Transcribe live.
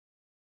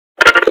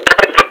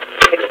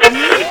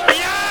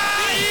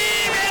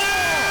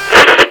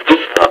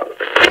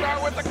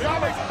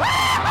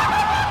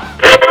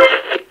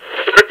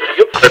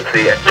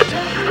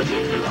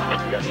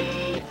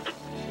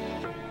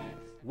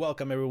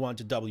Welcome everyone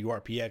to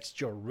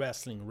WRPX, your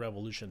Wrestling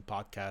Revolution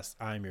podcast.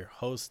 I'm your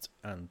host,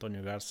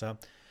 Antonio Garza,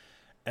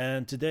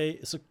 and today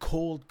is a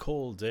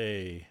cold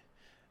day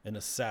and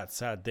a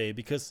sad day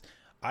because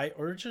I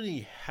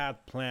originally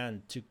had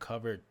planned to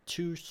cover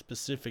two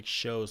specific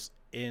shows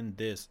in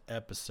this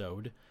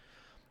episode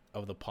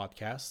of the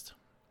podcast,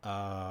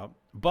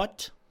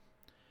 but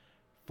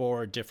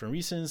for different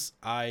reasons,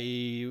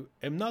 I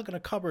am not going to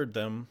cover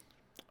them.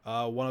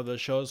 One of the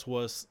shows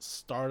was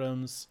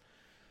Stardom's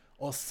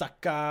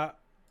Osaka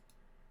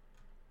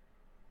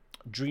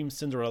Dream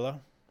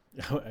Cinderella.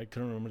 I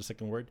couldn't remember the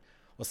second word.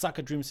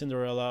 Osaka Dream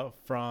Cinderella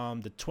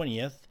from the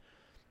 20th.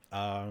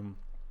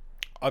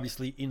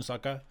 Obviously in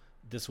Osaka.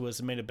 This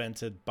was main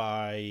evented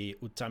by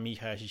Utami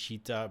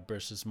Hayashishita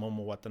versus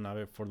Momo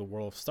Watanabe for the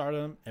World of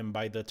Stardom, and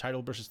by the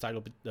title versus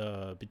title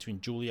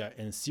between Julia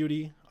and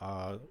Syuri.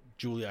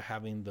 Julia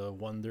having the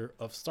Wonder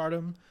of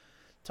Stardom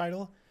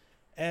title,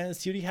 and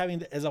Syuri having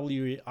the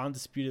SWE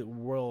Undisputed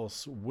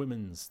World's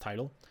Women's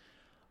title.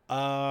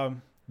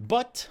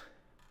 But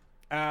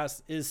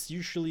as is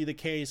usually the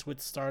case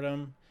with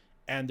Stardom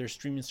and their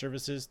streaming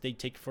services, they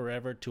take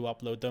forever to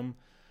upload them.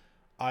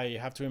 I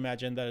have to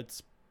imagine that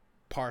it's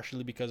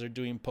partially because they're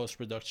doing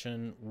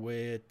post-production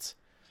with,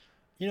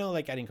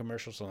 like adding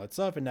commercials and all that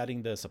stuff and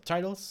adding the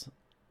subtitles.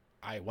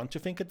 I want to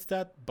think it's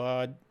that,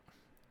 but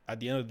at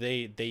the end of the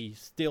day, they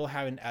still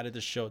haven't added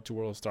the show to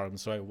World of Stardom,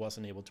 so I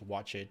wasn't able to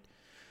watch it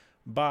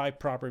by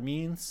proper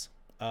means.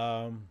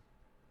 That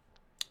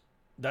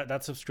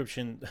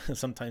subscription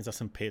sometimes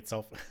doesn't pay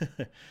itself,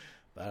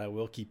 but I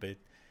will keep it.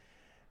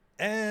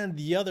 And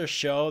the other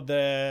show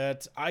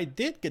that I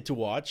did get to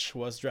watch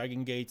was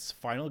Dragon Gate's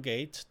Final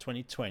Gate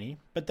 2020.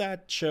 But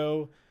that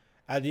show,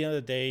 at the end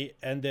of the day,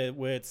 ended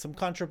with some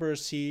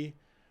controversy,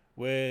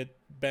 with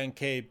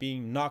Benkei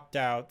being knocked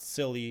out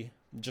silly,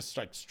 just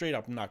like straight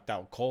up knocked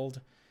out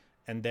cold.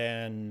 And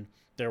then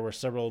there were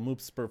several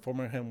moves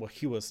performing him while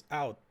he was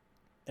out.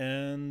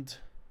 And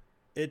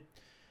it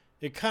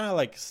kind of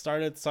like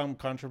started some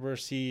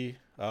controversy.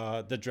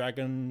 The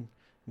Dragon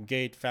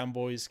Gate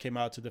fanboys came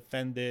out to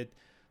defend it,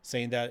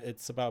 saying that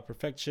it's about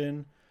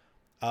perfection.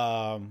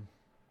 And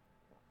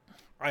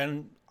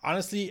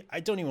honestly, I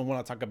don't even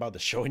want to talk about the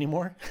show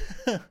anymore.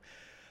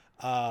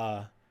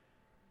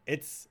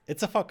 It's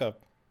a fuck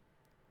up.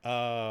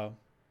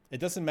 It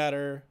doesn't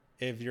matter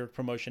if your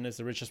promotion is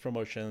the richest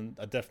promotion,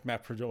 a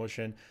deathmatch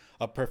promotion,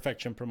 a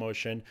perfection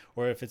promotion,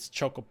 or if it's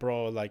Choco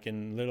Pro like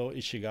in Little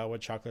Ishigawa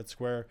Chocolate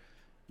Square.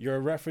 Your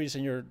referees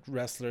and your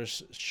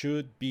wrestlers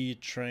should be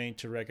trained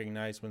to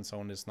recognize when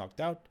someone is knocked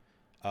out.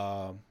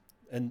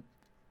 And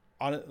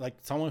on like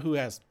someone who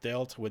has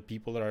dealt with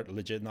people that are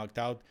legit knocked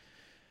out,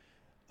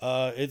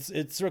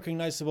 it's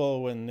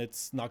recognizable when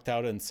it's knocked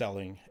out and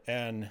selling.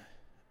 And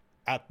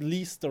at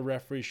least the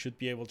referee should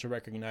be able to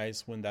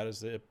recognize when that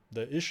is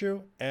the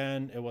issue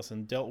and it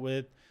wasn't dealt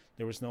with.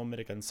 There was no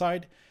medic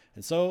inside.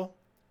 And so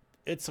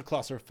it's a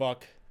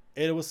clusterfuck.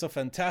 It was a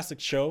fantastic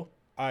show.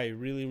 I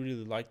really,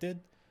 really liked it.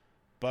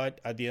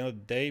 But at the end of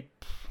the day,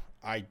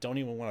 I don't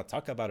even want to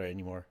talk about it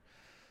anymore.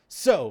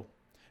 So,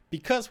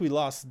 because we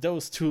lost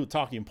those two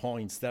talking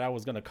points that I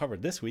was going to cover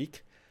this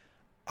week,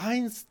 I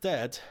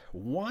instead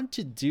want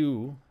to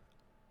do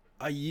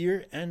a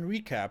year-end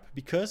recap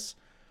because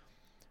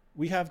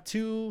we have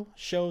two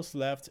shows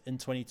left in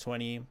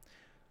 2020.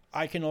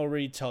 I can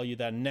already tell you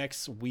that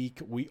next week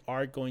we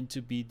are going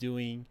to be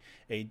doing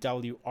a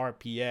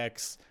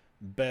WRPX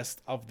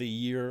Best of the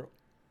Year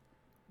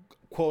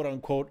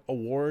quote-unquote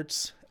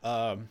awards.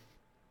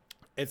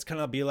 It's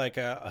gonna be like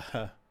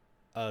a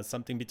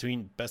something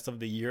between Best of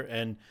the Year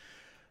and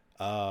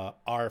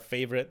our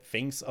favorite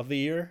things of the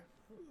year.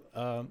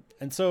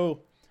 And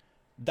so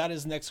that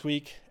is next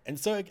week. And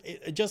so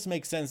it just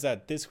makes sense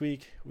that this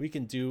week we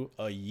can do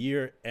a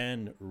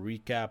year-end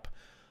recap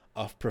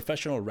of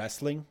professional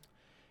wrestling.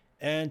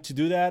 And to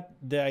do that,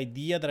 the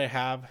idea that I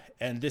have,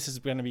 and this is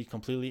going to be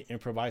completely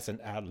improvised and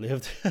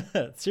ad-libbed,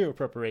 zero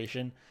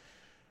preparation.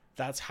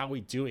 That's how we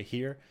do it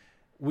here.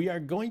 We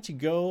are going to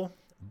go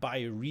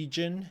by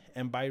region,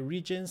 and by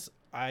regions,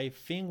 I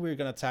think we're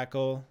going to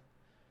tackle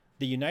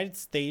the United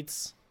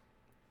States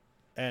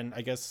and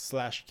I guess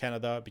 /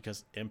 Canada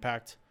because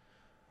Impact.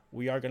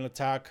 We are going to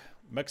talk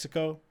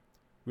Mexico.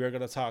 We are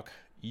going to talk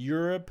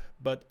Europe,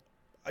 but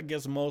I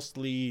guess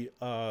mostly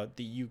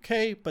the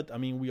UK. But I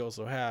mean, we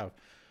also have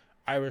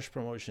Irish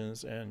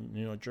promotions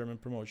and German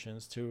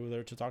promotions too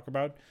there to talk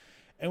about.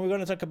 And we're going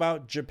to talk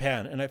about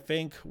Japan. And I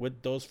think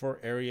with those four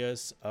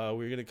areas,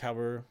 we're going to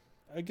cover,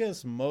 I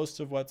guess, most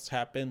of what's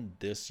happened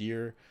this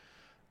year.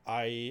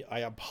 I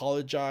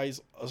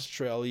apologize,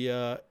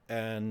 Australia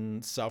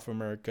and South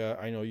America.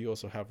 I know you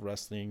also have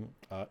wrestling.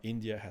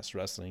 India has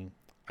wrestling.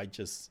 I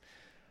just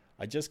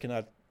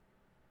cannot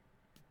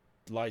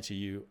lie to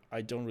you.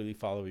 I don't really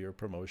follow your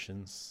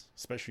promotions,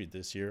 especially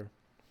this year.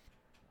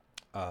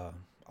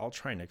 I'll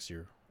try next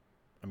year.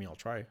 I mean, I'll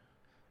try.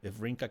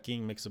 If Rinka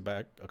King makes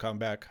a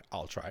comeback,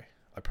 I'll try.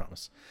 I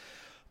promise.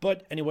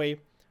 But anyway,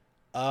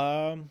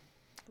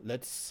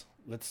 let's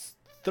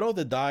throw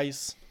the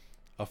dice,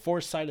 a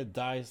four-sided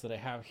dice that I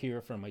have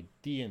here from my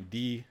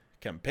D&D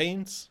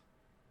campaigns.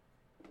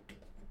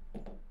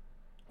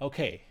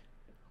 Okay,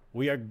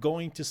 we are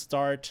going to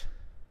start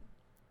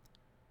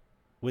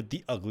with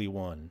the ugly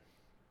one,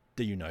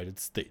 the United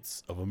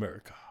States of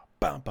America.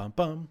 Bum bum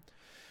bum.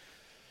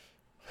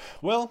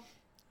 Well,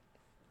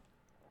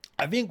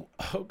 I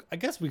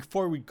guess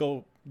before we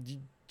go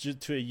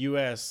to a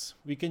US,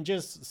 we can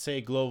just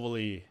say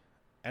globally,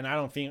 and I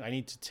don't think I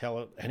need to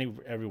tell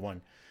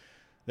everyone.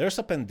 There's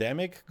a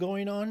pandemic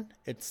going on.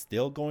 It's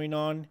still going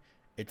on.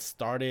 It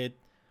started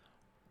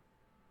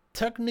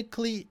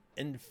technically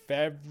in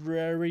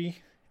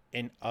February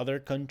in other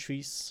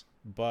countries,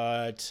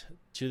 but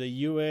to the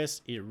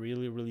US, it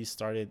really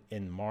started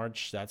in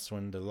March. That's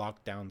when the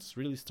lockdowns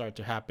really start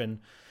to happen.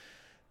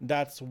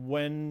 That's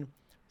when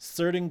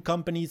certain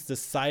companies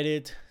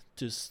decided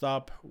to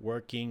stop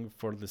working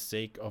for the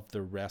sake of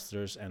the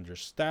wrestlers and their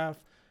staff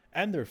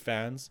and their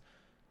fans.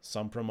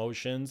 Some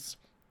promotions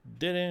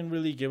didn't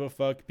really give a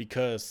fuck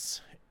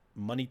because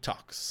money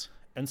talks.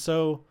 And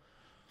so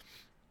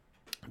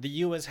the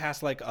US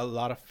has like a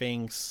lot of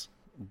things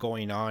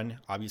going on.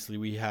 Obviously,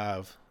 we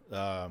have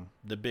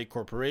the big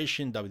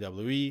corporation,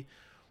 WWE.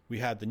 We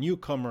had the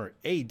newcomer,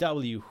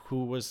 AEW,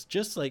 who was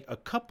just like a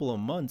couple of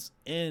months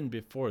in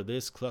before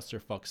this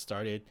clusterfuck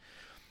started.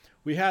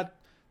 We had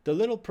the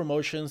little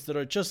promotions that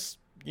are just,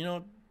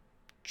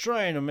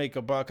 trying to make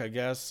a buck, I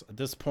guess, at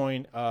this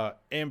point.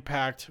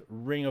 Impact,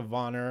 Ring of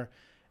Honor,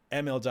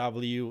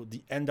 MLW,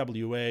 the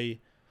NWA.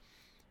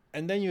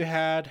 And then you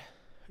had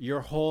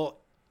your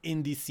whole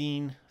indie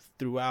scene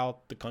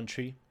throughout the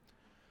country.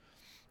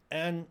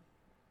 And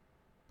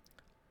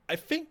I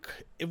think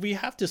if we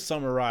have to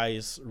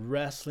summarize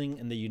wrestling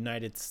in the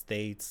United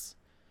States,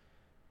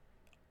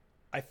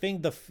 I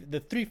think the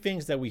three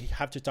things that we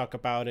have to talk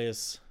about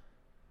is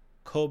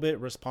COVID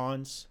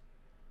response.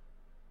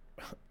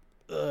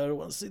 I don't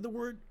want to say the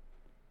word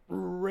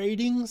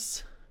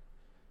ratings,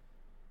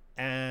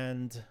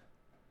 and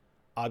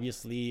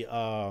obviously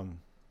the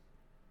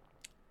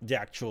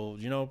actual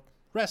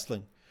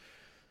wrestling.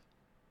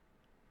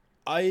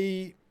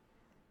 I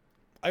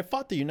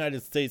thought the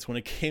United States, when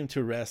it came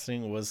to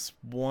wrestling, was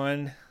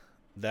one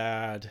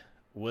that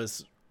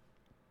was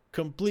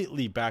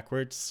completely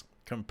backwards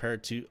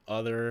compared to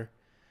other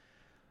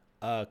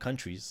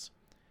countries.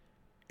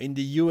 In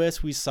the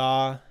US, we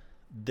saw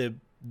the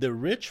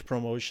rich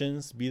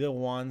promotions be the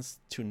ones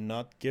to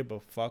not give a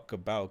fuck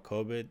about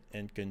COVID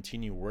and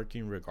continue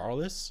working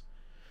regardless.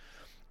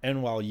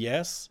 And while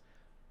yes,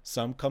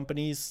 some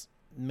companies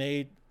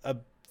made a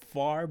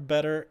far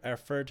better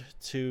effort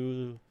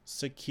to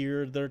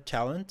secure their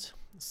talent,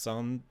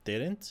 some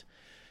didn't.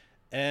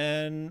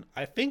 And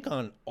I think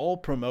on all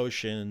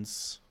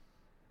promotions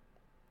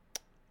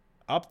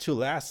up to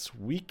last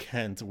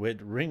weekend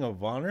with Ring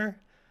of Honor,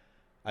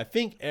 I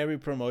think every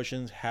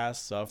promotion has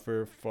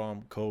suffered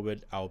from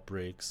COVID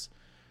outbreaks.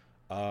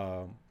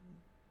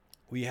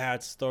 We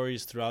had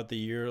stories throughout the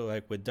year,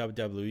 like with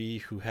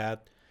WWE, who had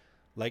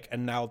like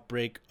an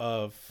outbreak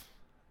of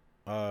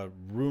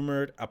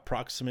rumored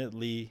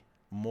approximately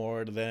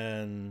more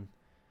than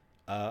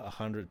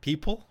 100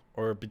 people,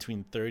 or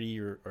between 30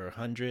 or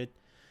 100.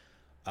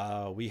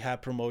 We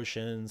had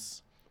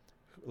promotions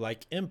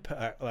like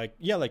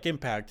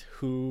Impact,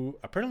 who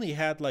apparently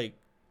had like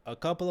a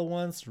couple of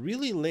ones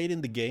really late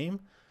in the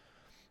game,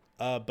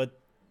 but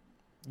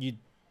you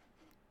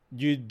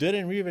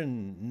didn't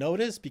even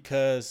notice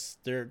because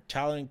their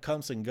talent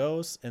comes and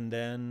goes, and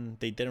then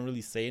they didn't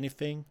really say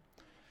anything.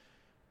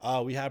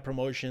 We had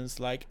promotions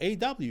like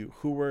AEW,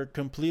 who were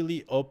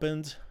completely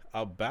opened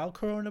about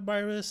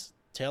coronavirus,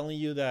 telling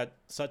you that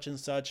such and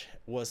such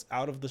was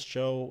out of the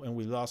show and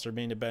we lost our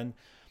main event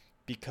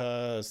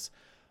because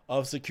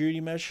of security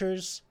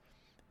measures.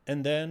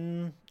 And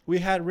then we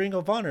had Ring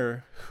of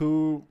Honor,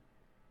 who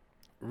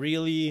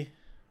really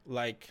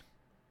like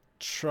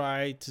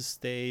tried to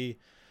stay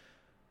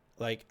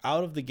like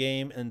out of the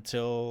game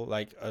until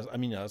like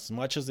as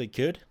much as they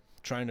could,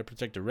 trying to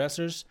protect the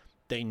wrestlers.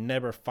 They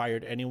never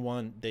fired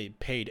anyone. They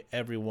paid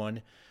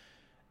everyone,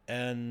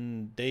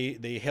 and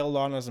they held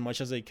on as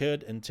much as they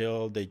could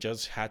until they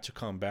just had to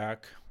come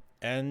back.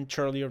 And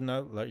Charlie or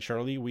not like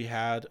Charlie, we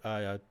had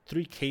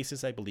 3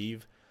 cases, I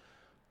believe,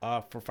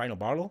 for Final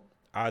Battle.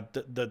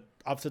 The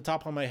off the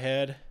top of my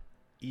head,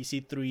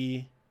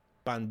 EC3,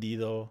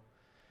 Bandido,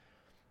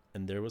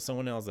 and there was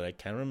someone else that I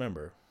can't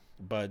remember.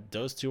 But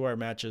those 2 are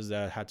matches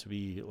that had to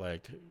be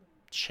like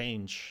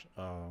changed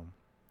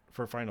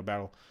for Final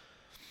Battle.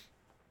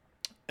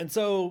 And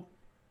so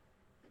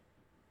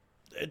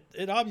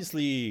it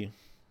obviously,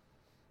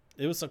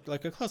 it was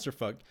like a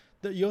clusterfuck.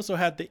 You also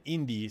had the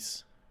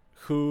indies,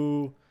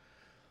 who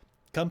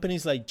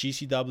companies like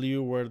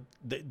GCW, where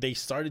they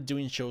started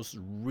doing shows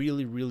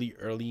really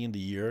early in the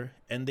year,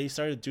 and they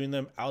started doing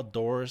them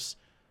outdoors,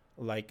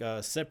 like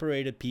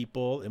separated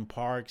people in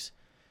parks.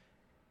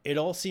 It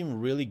all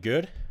seemed really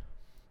good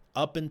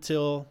up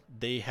until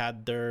they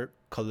had their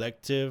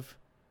collective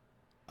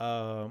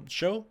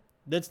show.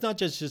 That's not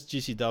just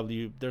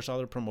GCW. There's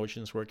other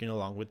promotions working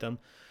along with them,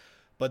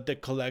 but the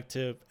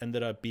collective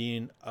ended up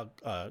being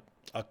a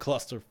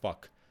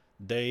clusterfuck.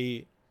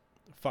 They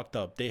fucked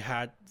up. They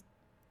had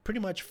pretty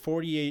much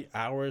 48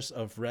 hours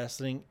of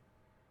wrestling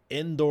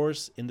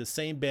indoors in the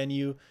same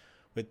venue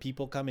with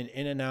people coming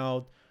in and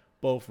out,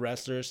 both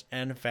wrestlers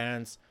and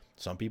fans.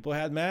 Some people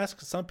had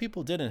masks, some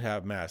people didn't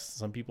have masks.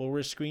 Some people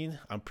were screened.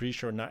 I'm pretty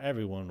sure not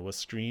everyone was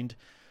screened.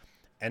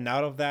 And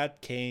out of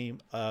that came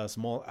a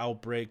small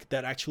outbreak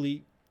that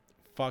actually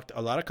fucked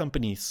a lot of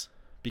companies,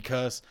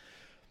 because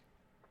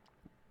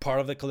part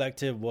of the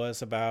collective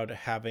was about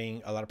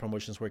having a lot of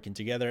promotions working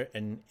together.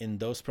 And in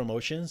those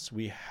promotions,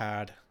 we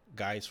had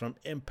guys from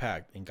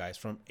Impact and guys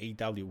from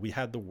AEW. We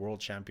had the world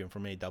champion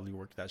from AEW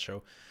work that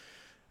show.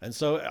 And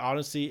so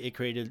honestly, it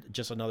created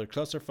just another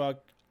clusterfuck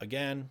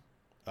again,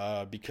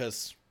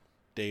 because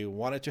they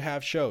wanted to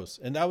have shows.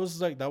 And that was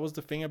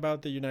the thing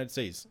about the United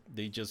States.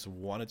 They just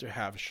wanted to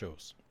have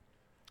shows.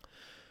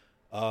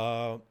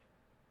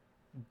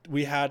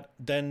 We had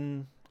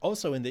then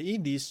also in the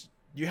indies,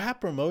 you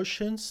have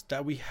promotions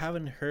that we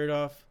haven't heard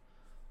of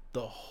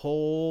the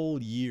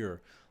whole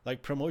year.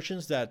 Like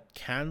promotions that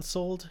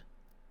canceled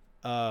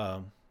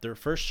their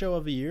first show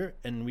of the year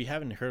and we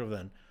haven't heard of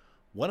them.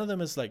 One of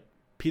them is like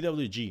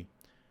PWG.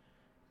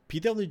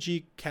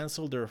 PWG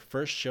canceled their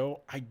first show.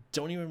 I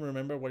don't even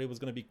remember what it was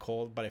going to be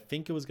called, but I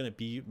think it was going to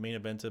be main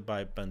evented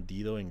by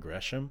Bandido and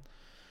Gresham.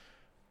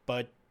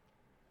 But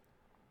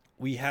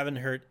we haven't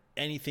heard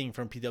anything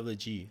from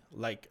PWG.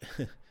 Like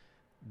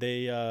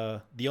they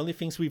the only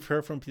things we've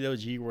heard from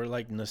PWG were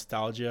like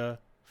nostalgia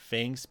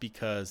things,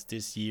 because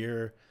this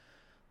year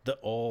the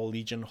old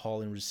Legion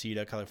Hall in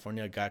Reseda,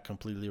 California got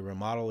completely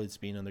remodeled. It's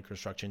been under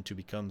construction to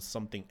become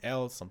something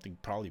else, something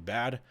probably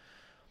bad.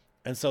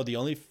 And so the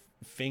only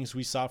things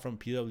we saw from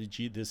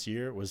PWG this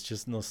year was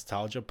just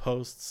nostalgia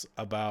posts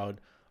about,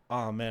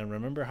 oh man,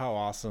 remember how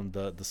awesome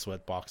the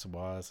Sweatbox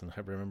was, and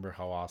I remember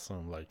how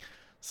awesome like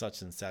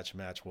such and such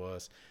match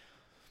was.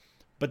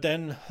 But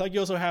then like you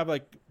also have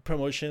like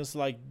promotions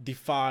like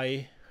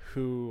Defy,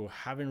 who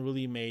haven't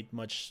really made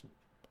much.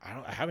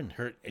 I haven't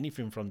heard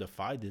anything from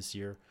Defy this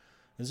year.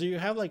 And so you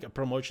have like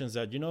promotions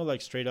that, you know,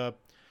 like straight up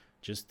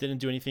just didn't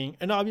do anything.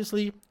 And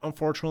obviously,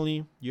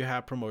 unfortunately, you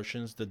have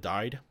promotions that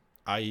died.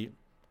 I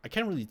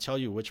can't really tell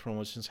you which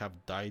promotions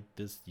have died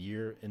this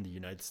year in the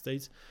United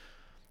States,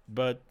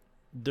 but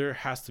there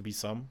has to be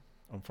some,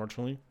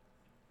 unfortunately.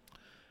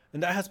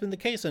 And that has been the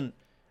case.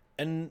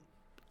 And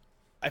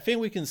I think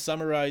we can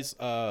summarize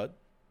the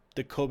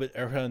COVID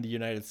era in the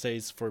United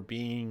States for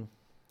being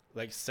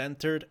like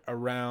centered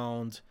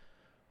around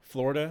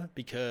Florida,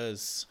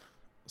 because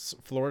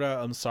Florida,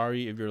 I'm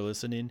sorry if you're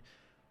listening,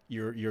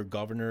 your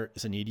governor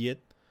is an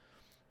idiot.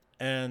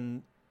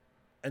 And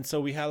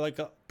so we had like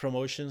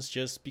promotions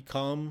just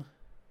become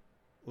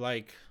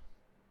like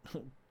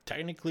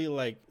technically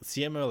like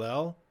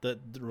CMLL that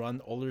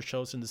run older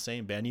shows in the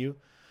same venue.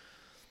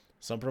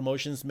 Some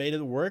promotions made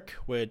it work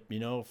with, you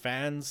know,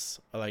 fans,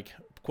 like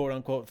quote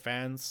unquote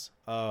fans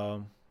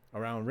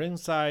around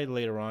ringside,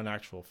 later on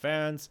actual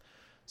fans.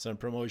 Some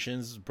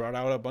promotions brought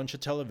out a bunch of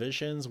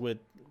televisions with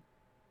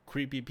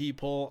creepy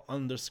people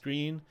on the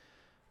screen,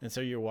 and so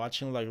you're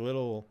watching like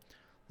little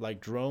like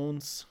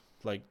drones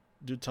like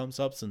do thumbs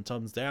ups and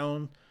thumbs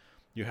down.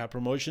 You have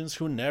promotions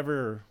who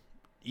never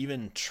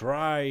even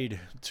tried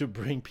to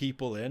bring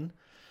people in,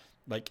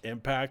 like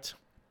Impact.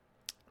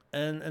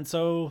 And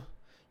so,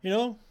 you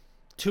know,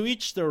 to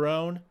each their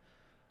own.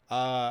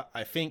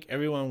 I think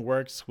everyone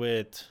works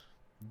with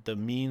the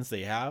means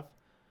they have.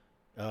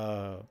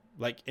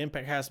 Like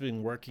Impact has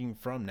been working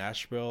from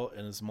Nashville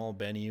in a small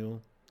venue,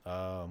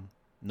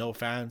 no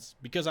fans,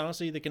 because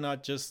honestly they don't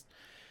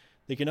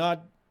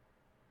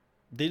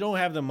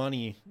have the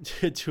money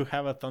to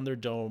have a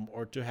Thunderdome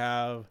or to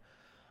have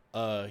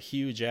a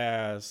huge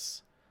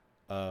ass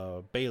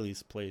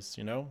Bailey's place,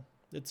 you know.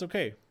 It's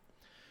okay,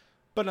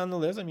 but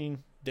nonetheless, I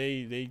mean,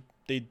 they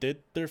did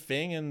their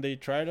thing and they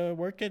try to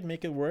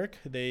make it work.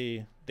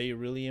 They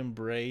really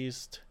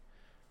embraced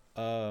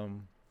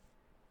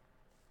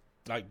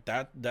like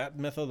that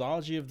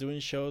methodology of doing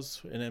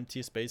shows in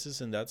empty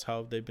spaces, and that's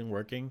how they've been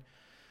working.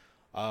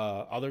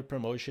 Other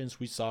promotions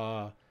we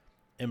saw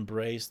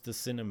embrace the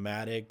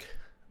cinematic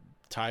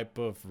type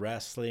of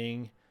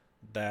wrestling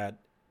that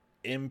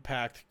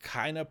Impact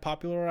kind of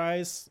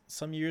popularized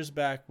some years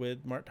back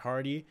with Matt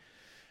Hardy,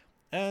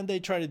 and they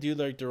try to do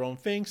like their own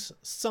things.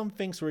 Some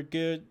things were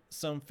good,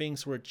 some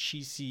things were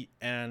cheesy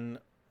and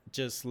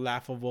just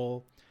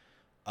laughable.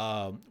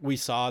 We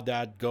saw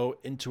that go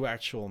into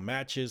actual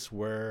matches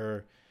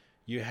where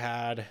you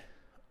had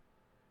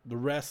the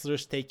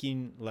wrestlers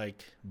taking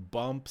like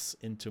bumps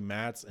into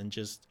mats and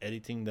just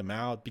editing them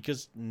out,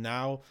 because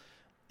now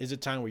is a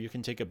time where you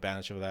can take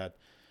advantage of that.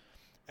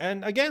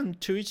 And again,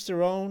 to each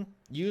their own.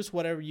 Use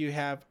whatever you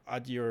have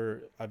at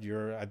your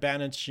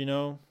advantage, you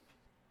know.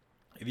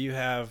 If you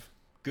have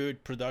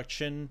good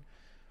production,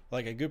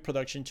 like a good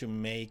production to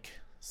make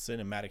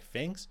cinematic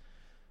things,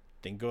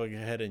 then go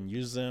ahead and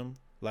use them.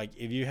 Like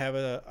if you have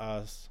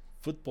a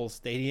football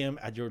stadium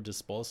at your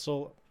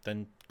disposal,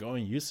 then go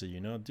and use it. You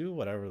know, do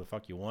whatever the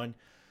fuck you want,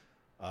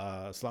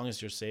 as long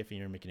as you're safe and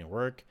you're making it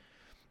work.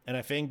 And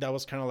I think that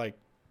was kind of like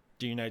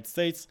the United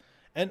States,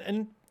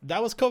 and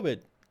that was COVID.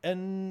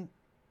 And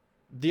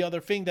the other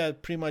thing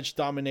that pretty much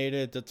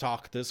dominated the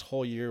talk this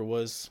whole year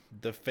was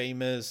the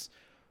famous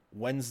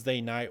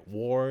Wednesday Night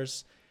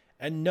Wars.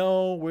 And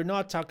no, we're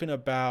not talking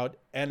about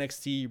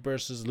NXT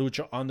versus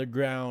Lucha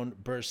Underground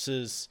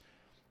versus,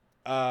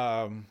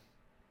 I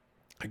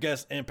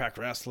guess, Impact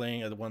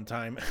Wrestling at one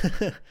time.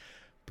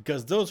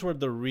 Because those were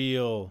the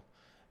real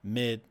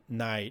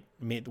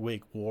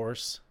midweek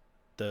wars,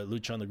 the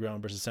Lucha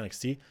Underground versus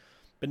NXT.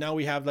 But now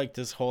we have like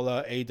this whole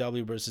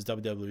AEW versus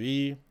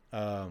WWE.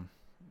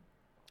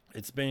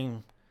 It's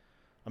been,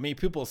 I mean,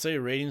 people say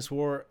ratings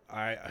war.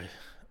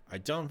 I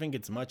don't think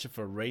it's much of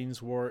a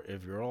ratings war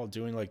if you're all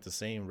doing like the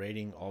same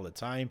rating all the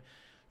time.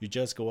 You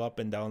just go up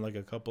and down like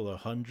a couple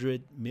of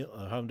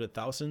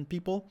 100,000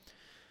 people.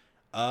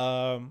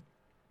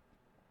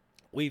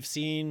 We've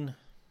seen,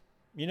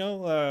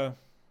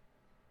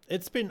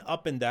 it's been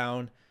up and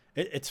down.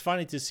 It's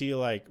funny to see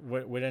like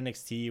with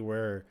NXT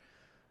where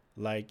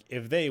like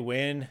if they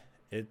win,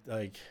 it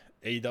like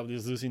AEW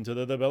is losing to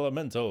the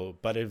developmental,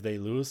 but if they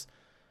lose,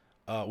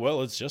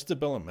 well, it's just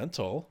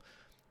developmental.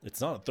 It's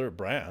not a third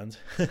brand.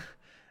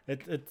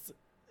 It's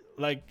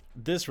like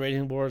this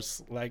rating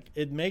wars, like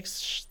it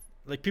makes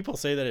like people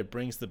say that it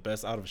brings the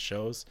best out of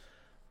shows,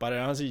 but it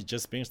honestly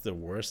just brings the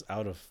worst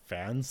out of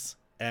fans.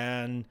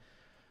 And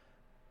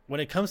when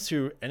it comes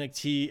to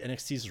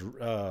NXT's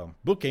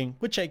booking,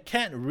 which I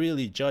can't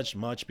really judge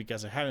much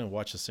because I haven't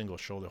watched a single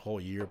show the whole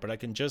year, but I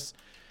can just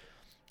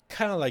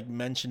kind of like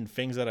mention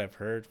things that I've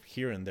heard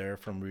here and there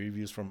from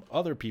reviews from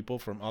other people,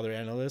 from other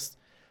analysts.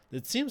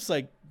 It seems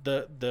like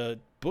the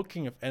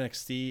booking of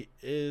NXT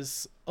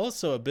is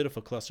also a bit of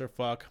a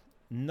clusterfuck.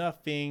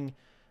 Nothing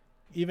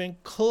even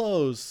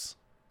close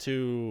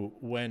to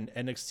when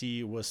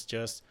NXT was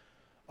just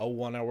a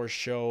 1 hour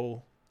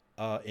show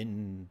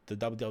in the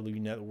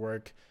WWE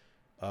network,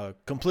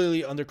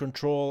 completely under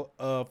control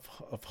of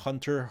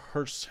Hunter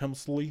Hearst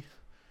Helmsley.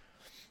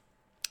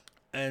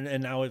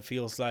 And now it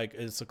feels like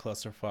it's a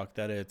clusterfuck,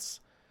 that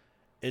it's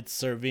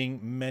serving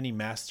many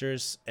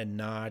masters and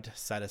not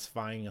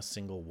satisfying a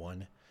single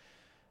one.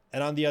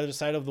 And on the other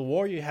side of the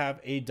war, you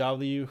have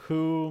AEW,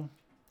 who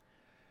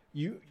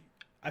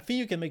I think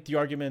you can make the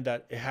argument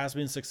that it has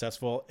been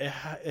successful. It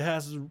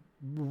has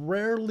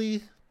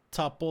rarely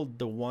toppled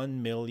the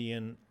 1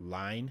 million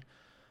line,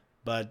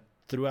 but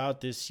throughout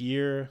this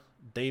year,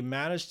 they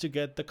managed to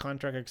get the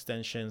contract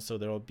extension so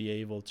they'll be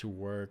able to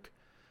work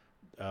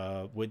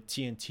with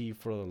TNT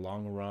for the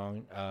long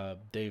run.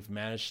 They've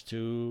managed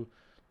to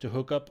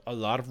hook up a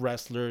lot of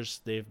wrestlers.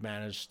 They've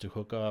managed to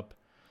hook up,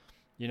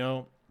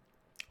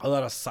 a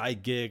lot of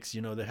side gigs.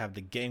 They have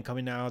the game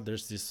coming out.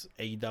 There's this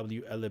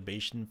AEW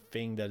Elevation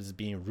thing that is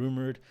being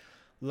rumored.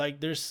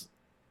 Like, there's,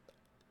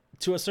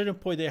 to a certain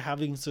point, they're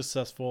having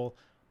successful,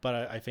 but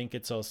I think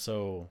it's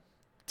also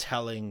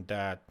telling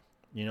that,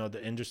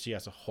 the industry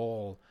as a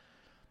whole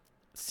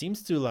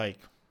seems to like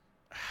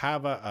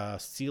have a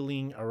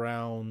ceiling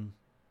around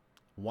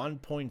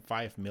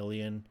 1.5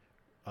 million,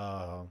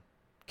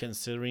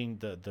 considering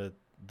the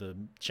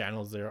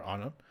channels they're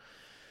on.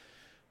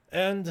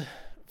 And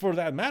for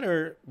that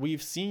matter,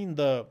 we've seen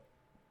the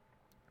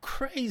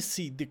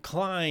crazy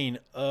decline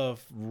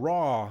of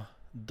Raw,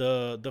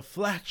 the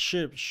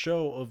flagship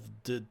show of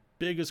the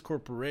biggest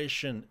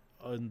corporation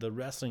in the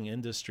wrestling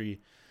industry,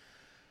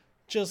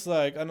 just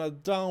like on a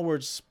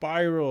downward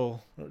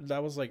spiral.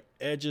 That was like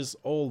Edge's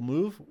old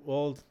move.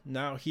 Well,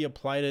 now he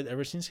applied it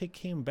ever since he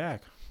came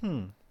back.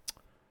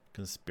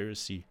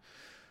 Conspiracy.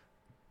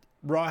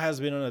 Raw has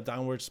been on a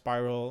downward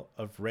spiral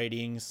of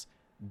ratings.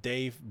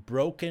 They've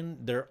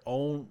broken their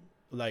own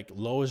like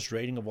lowest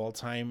rating of all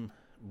time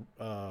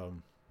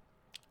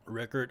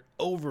record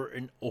over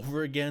and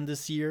over again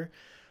this year.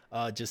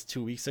 Just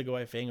 2 weeks ago,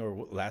 I think,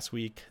 or last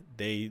week,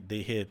 they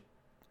hit,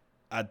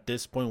 at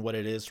this point, what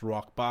it is,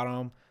 rock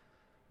bottom.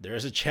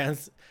 There's a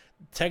chance,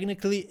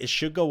 technically, it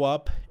should go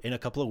up in a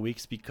couple of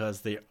weeks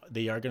because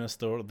they are gonna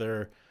store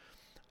their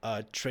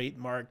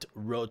trademarked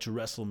Road to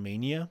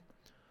WrestleMania.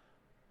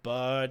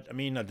 But I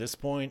mean, at this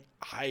point,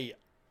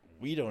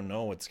 we don't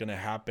know what's gonna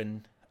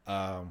happen.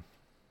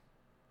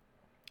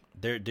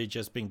 They've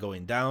just been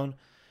going down,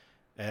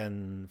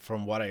 and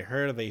from what I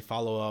heard, they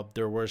follow up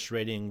their worst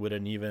rating with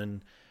an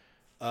even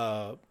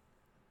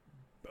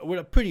with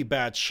a pretty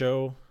bad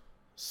show.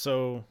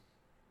 So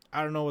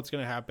I don't know what's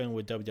gonna happen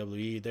with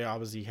WWE. They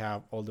obviously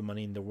have all the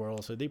money in the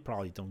world, so they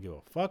probably don't give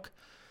a fuck.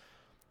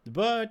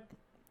 But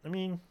I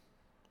mean,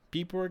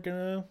 people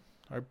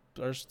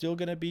are still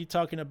gonna be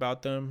talking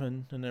about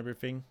them and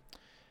everything.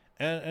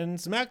 And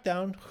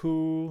SmackDown,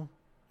 who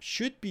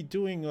should be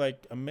doing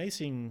like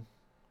amazing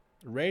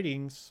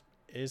ratings,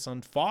 is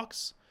on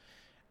Fox.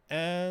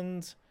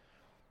 And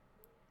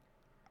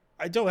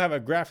I don't have a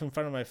graph in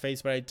front of my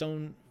face, but I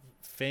don't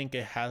think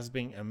it has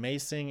been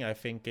amazing. I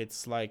think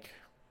it's like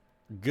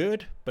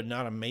good, but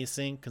not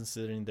amazing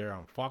considering they're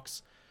on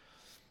Fox,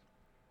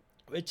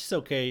 which is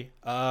okay.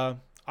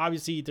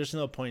 Obviously, there's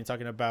no point in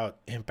talking about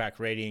Impact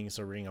ratings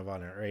or Ring of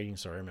Honor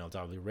ratings or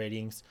MLW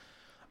ratings.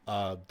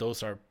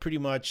 Those are pretty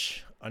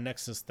much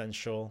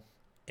unexistential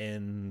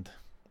in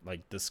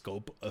like the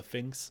scope of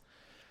things.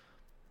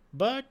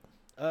 But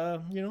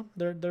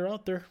they're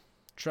out there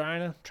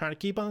trying to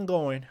keep on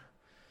going.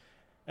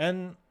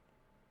 And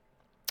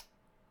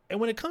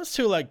when it comes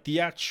to like the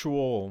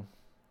actual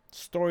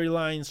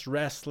storylines,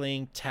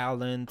 wrestling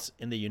talent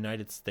in the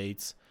United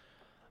States,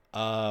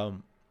 I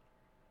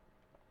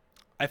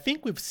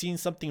think we've seen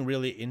something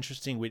really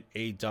interesting with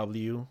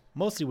AEW,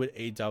 mostly with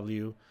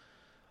AEW.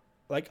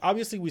 Like,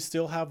 obviously, we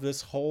still have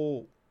this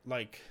whole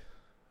like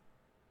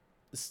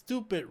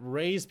stupid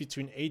race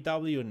between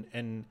AEW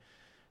and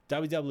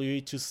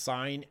WWE to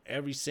sign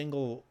every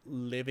single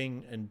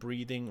living and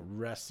breathing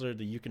wrestler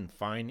that you can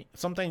find.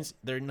 Sometimes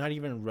they're not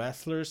even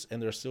wrestlers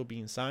and they're still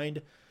being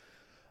signed.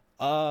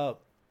 And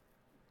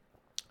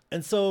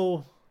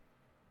so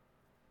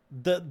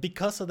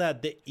because of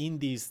that, the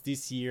indies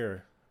this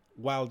year,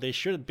 while they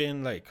should have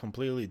been like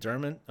completely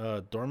dormant,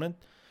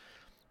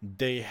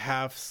 they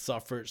have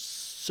suffered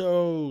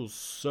so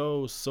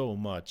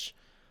much.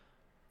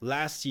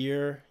 Last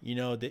year,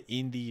 the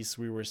indies,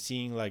 we were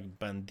seeing like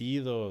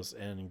Bandidos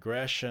and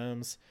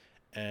Greshams,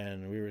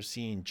 and we were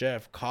seeing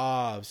Jeff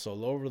Cobbs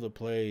all over the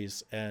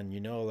place. And,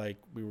 like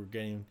we were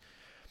getting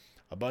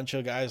a bunch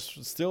of guys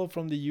still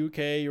from the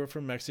UK or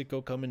from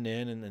Mexico coming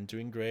in and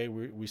doing great.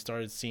 We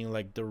started seeing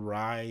like the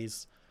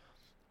rise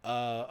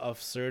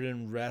of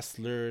certain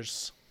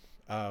wrestlers.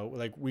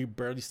 Like we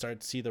barely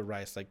started to see the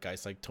rise, like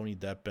guys like Tony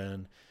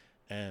Deppen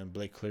and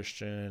Blake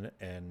Christian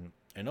and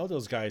all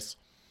those guys.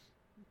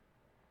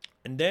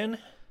 And then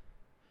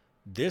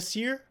this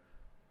year,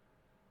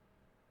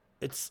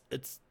 it's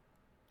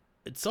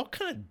all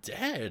kind of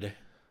dead.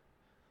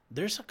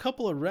 There's a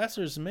couple of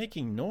wrestlers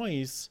making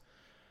noise.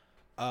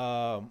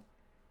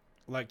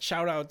 Like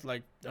shout out,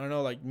 like I don't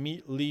know, like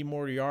Lee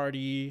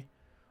Moriarty,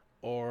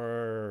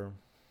 or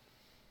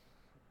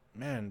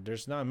man,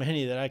 there's not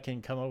many that I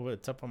can come up with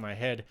at the top of my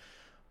head,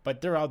 but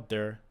they're out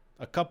there,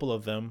 a couple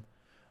of them.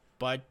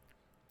 But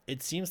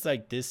it seems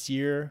like this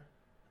year,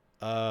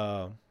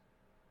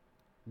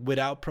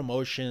 without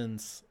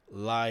promotions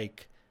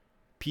like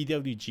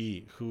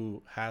PWG,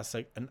 who has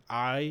like an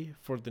eye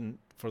for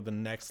the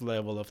next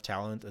level of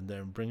talent and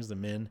then brings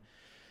them in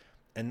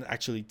and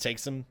actually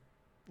takes them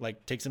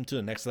to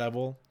the next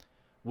level,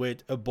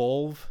 with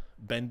Evolve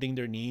bending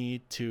their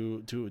knee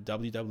to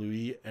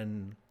WWE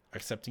and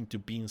accepting to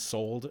being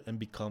sold and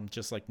become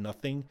just like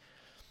nothing.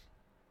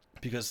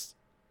 Because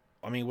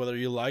I mean, whether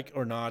you like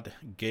or not,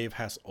 Gabe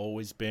has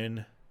always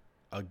been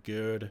a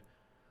good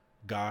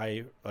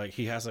guy. Like,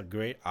 he has a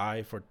great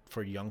eye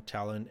for young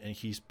talent, and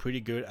he's pretty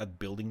good at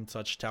building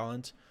such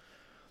talent.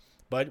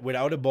 But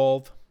without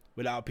Evolve,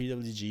 without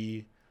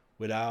PWG,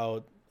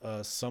 without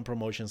some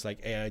promotions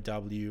like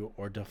AIW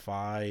or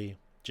Defy,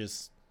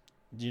 just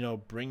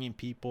bringing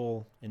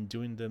people and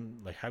doing them,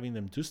 like having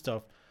them do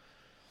stuff,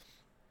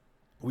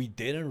 we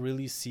didn't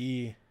really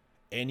see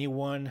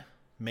anyone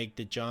make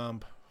the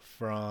jump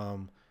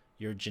from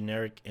your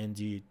generic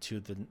indie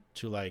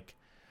to like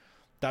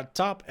that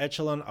top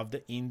echelon of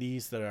the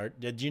indies that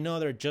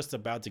they're just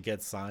about to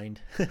get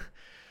signed.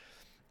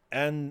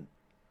 and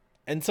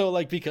so,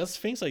 like, because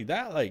things like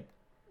that, like,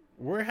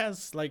 where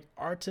has like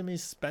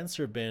Artemis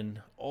Spencer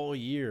been all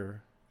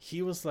year?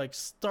 He was like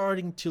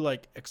starting to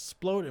like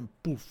explode, and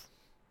poof,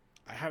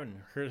 I haven't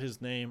heard his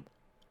name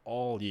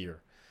all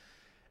year.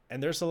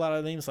 And there's a lot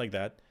of names like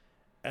that.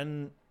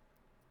 And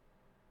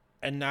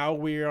now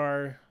we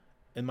are,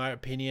 in my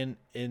opinion,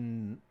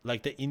 in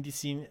like the indie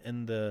scene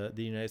in the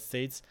United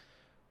States,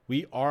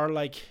 we are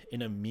like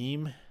in a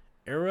meme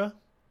era.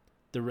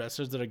 The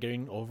wrestlers that are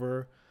getting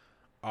over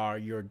are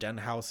your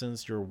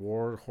Danhausens, your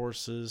War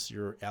Horses,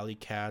 your Alley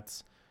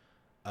Cats,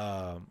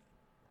 all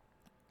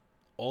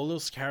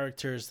those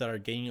characters that are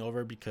getting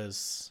over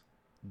because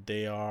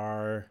they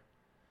are,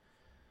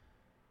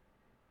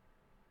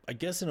 I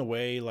guess in a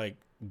way, like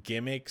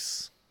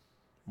gimmicks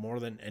more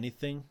than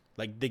anything.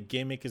 Like, the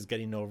gimmick is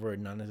getting over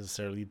and not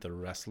necessarily the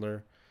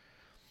wrestler.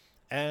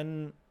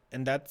 And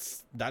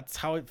that's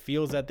how it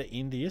feels at the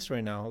indie is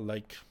right now.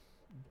 Like,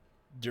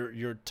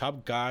 your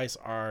top guys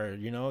are,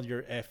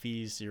 your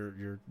Effies,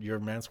 your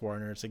Mance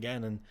Warners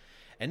again,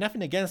 and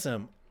nothing against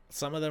them.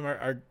 Some of them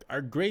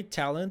are great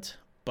talent,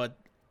 but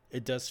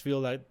it does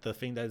feel like the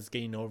thing that is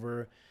getting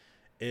over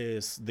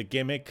is the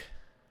gimmick,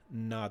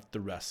 not the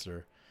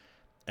wrestler.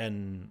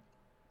 And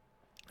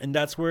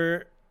that's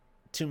where,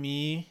 to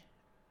me,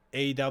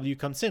 AEW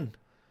comes in,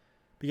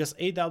 because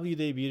AEW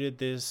debuted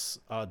this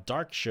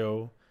dark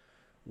show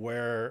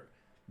where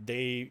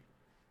they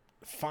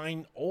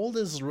find all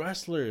these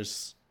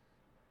wrestlers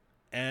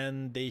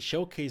and they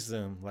showcase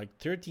them, like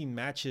 13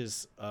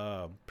 matches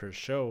per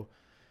show,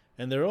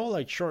 and they're all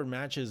like short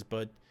matches,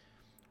 but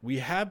we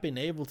have been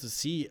able to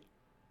see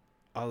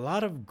a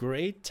lot of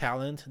great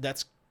talent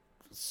that's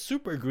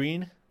super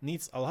green,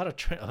 needs a lot of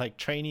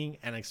training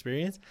and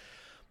experience,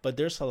 but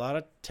there's a lot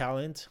of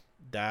talent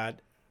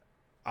that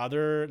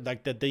other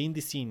like that the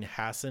indie scene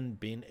hasn't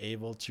been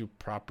able to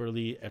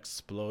properly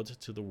explode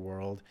to the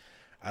world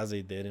as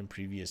they did in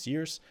previous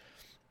years.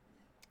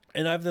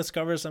 And I've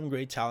discovered some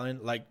great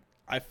talent. Like,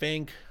 I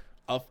think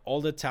of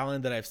all the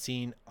talent that I've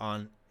seen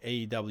on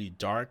AEW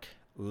Dark,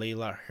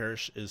 Layla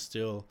Hirsch is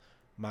still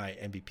my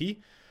MVP.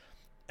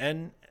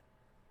 And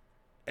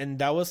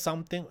that was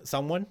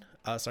someone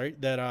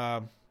that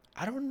I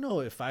don't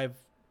know if I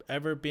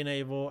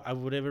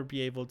would ever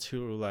be able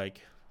to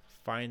like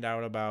find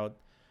out about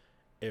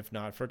if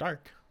not for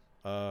Dark.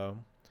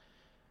 And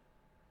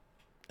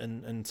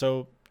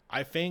so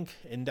I think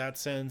in that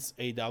sense,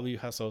 AEW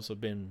has also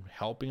been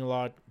helping a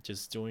lot,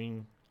 just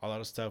doing a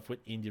lot of stuff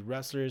with indie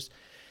wrestlers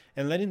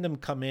and letting them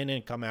come in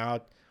and come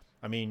out.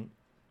 I mean,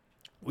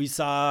 we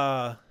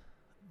saw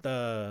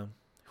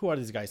who are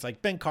these guys?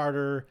 Like Ben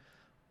Carter,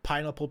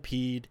 Pineapple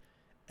Pete,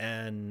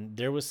 and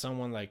there was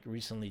someone like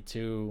recently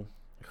too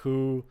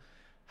who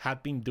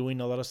had been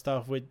doing a lot of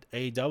stuff with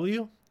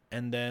AEW,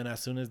 and then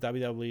as soon as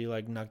WWE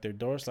like knocked their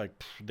doors, like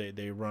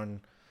they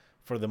run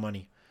for the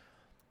money.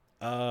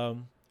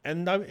 And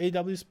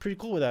AEW is pretty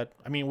cool with that.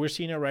 I mean, we're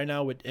seeing it right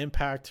now with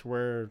Impact,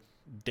 where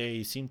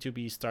they seem to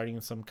be starting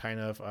some kind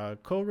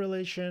of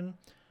correlation.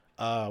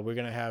 We're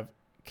gonna have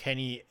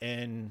Kenny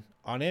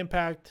on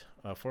Impact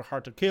for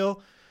Hard to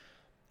Kill,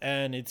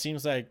 and it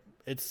seems like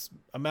it's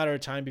a matter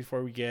of time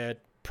before we get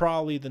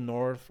probably the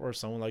North or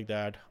someone like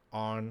that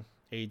on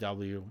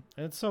AEW,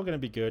 and it's still gonna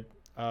be good.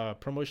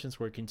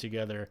 Promotions working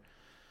together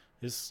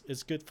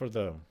is good for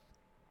the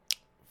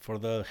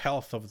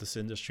health of this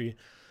industry,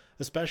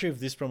 especially if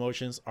these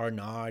promotions are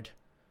not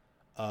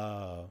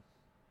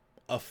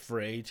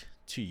afraid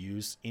to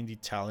use indie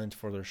talent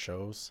for their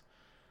shows.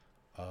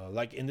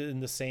 Like in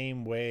the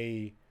same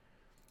way,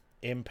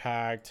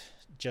 Impact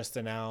just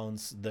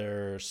announced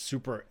their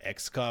Super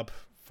X Cup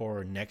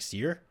for next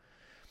year,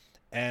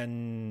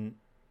 and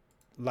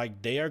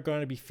like they are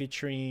going to be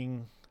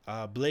featuring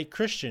Blake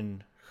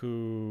Christian,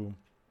 who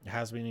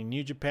has been in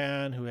New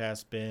Japan, who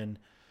has been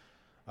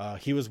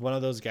he was one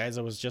of those guys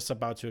that was just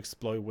about to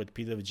explode with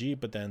PWG,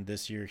 but then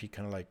this year he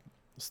kind of like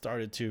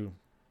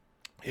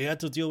he had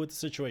to deal with the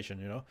situation,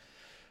 you know.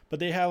 But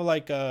they have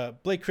like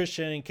Blake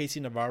Christian, Casey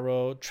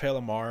Navarro, Trey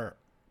Lamar,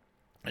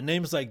 and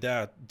names like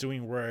that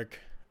doing work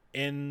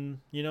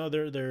in, you know,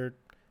 their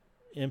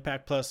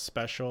Impact Plus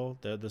special,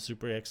 the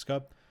Super X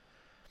Cup.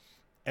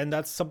 And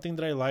that's something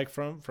that I like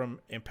from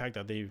Impact,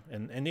 that they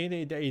and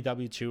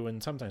AEW too,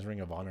 and sometimes Ring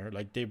of Honor,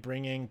 like they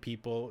bring in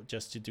people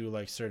just to do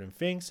like certain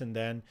things, and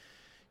then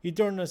you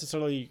don't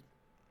necessarily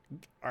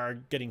are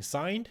getting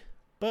signed,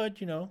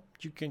 but you know,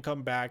 you can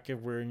come back if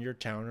we're in your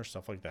town or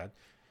stuff like that.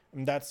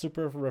 And that's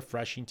super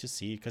refreshing to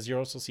see, because you're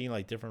also seeing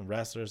like different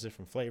wrestlers,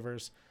 different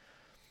flavors,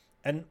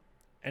 and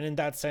in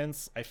that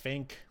sense, I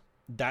think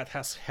that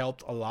has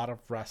helped a lot of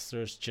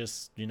wrestlers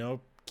just, you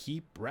know,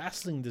 keep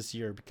wrestling this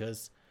year,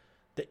 because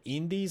the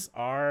indies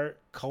are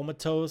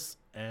comatose,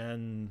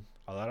 and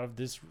a lot of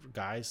these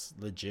guys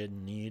legit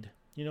need,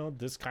 you know,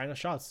 this kind of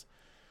shots,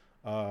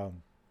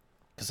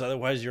 because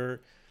otherwise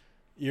your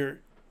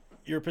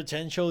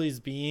potential is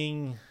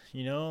being,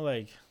 you know,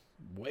 like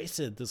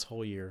wasted this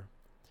whole year.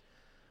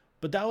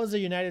 But that was the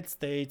United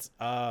States.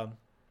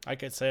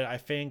 Like I said, I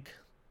think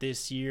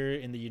this year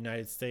in the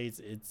United States,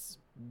 it's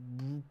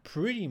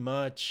pretty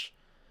much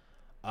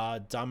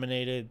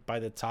dominated by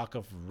the talk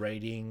of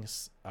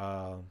ratings.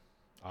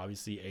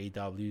 Obviously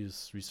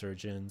AEW's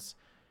resurgence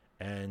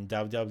and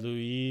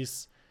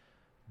WWE's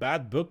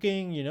bad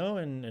booking, you know,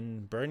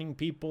 and burning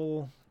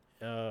people,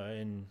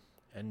 and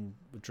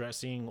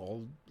dressing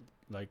all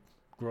like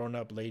grown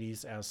up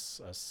ladies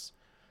as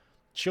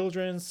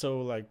children,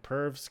 so like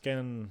pervs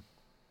can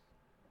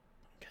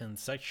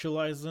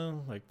sexualize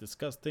them, like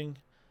disgusting.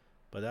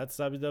 But that's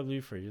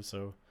WWE for you.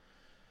 So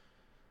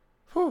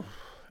whew.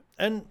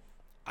 And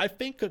I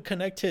think it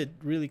connected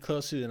really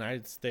close to the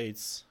United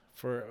States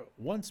for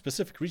one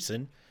specific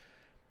reason.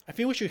 I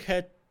think we should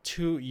head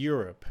to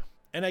Europe,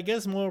 and I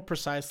guess more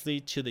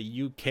precisely to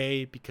the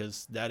UK,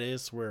 because that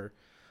is where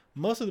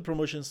most of the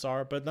promotions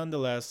are. But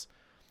nonetheless,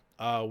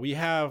 we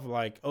have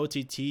like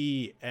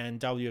OTT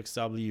and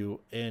WXW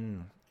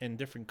in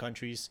different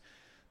countries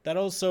that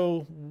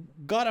also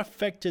got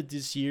affected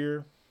this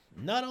year,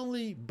 not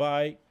only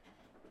by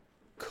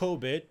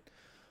COVID,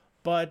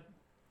 but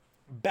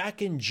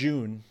back in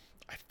June.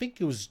 I think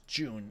it was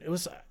June. It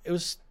was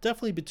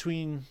definitely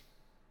between.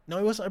 No,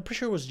 I'm pretty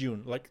sure it was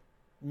June, like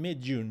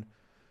mid-June,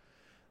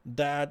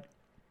 that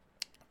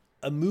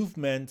a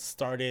movement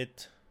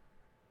started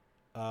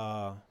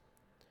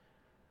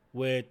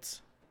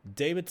with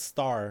David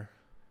Starr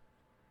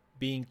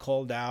being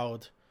called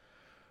out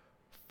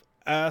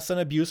as an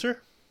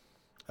abuser.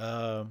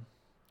 A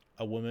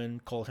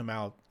woman called him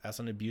out as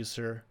an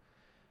abuser.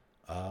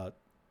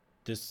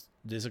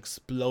 This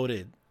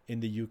exploded in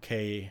the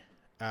UK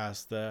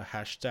as the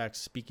hashtag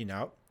speaking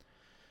out.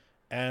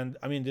 And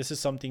I mean, this is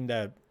something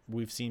that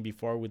we've seen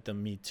before with the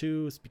Me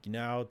Too, speaking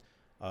out.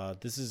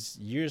 This is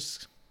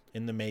years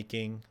in the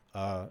making.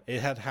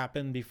 It had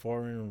happened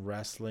before in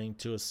wrestling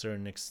to a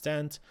certain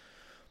extent,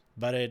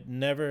 but it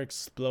never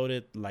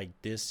exploded like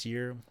this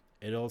year.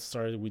 It all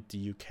started with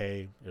the UK.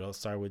 It all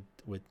started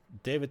with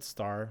David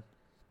Starr,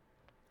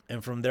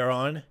 and from there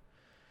on,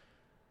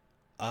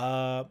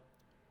 uh,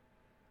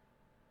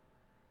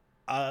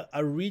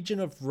 a region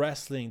of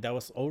wrestling that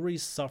was already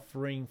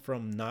suffering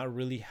from not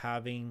really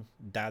having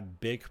that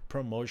big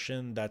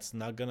promotion that's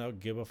not gonna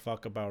give a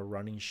fuck about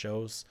running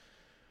shows.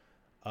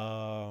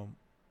 Um,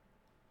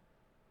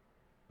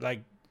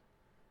 like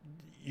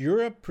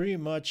Europe pretty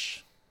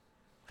much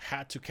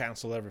had to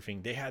cancel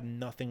everything. They had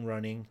nothing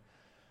running,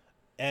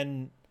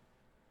 and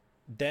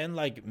then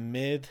like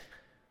mid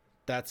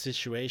that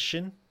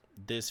situation,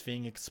 this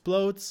thing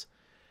explodes,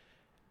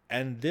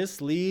 and this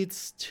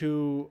leads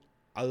to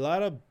a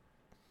lot of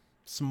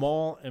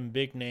small and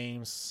big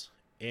names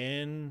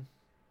in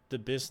the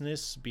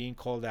business being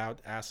called out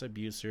as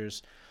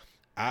abusers,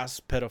 as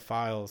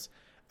pedophiles,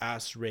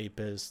 as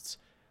rapists,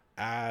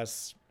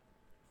 as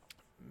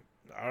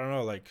I don't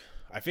know, like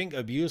I think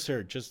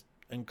abuser just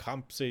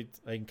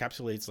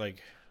encapsulates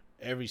like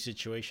every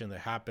situation that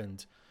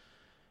happened,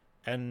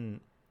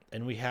 and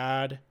we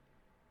had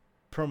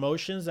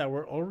promotions that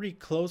were already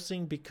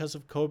closing because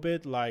of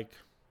COVID, like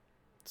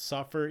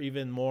suffer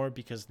even more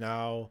because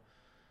now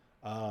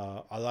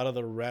a lot of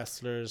the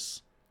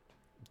wrestlers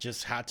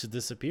just had to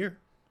disappear.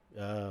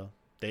 Uh,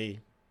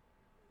 they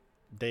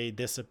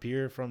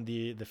disappear from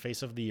the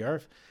face of the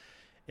earth.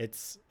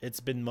 It's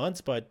been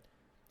months, but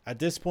at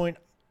this point,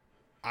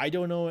 I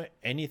don't know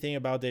anything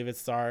about David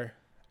Starr.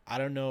 I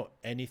don't know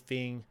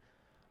anything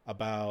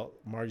about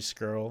Marty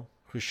Skrull,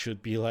 who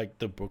should be like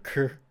the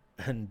booker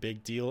and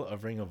big deal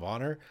of Ring of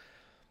Honor.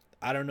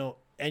 I don't know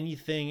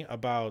anything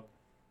about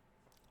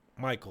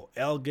Michael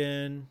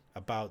Elgin,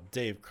 about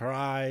Dave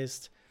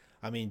Christ.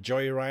 I mean,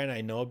 Joey Ryan,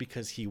 I know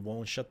because he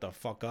won't shut the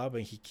fuck up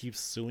and he keeps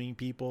suing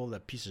people,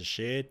 that piece of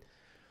shit.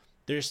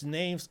 There's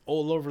names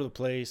all over the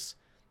place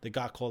that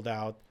got called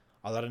out.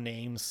 A lot of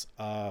names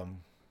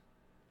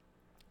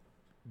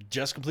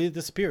just completely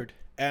disappeared.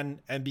 And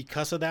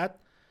because of that,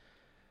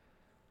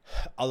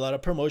 a lot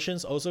of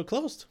promotions also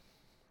closed.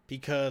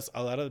 Because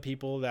a lot of the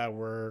people that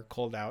were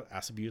called out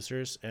as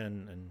abusers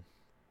and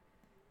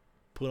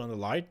put on the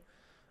light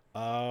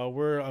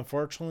were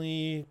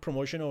unfortunately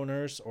promotion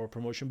owners or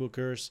promotion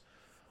bookers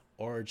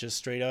or just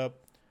straight up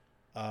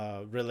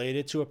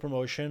related to a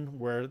promotion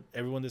where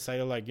everyone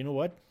decided like, you know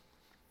what,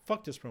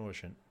 fuck this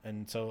promotion.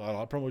 And so a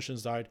lot of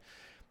promotions died.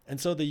 And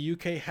so the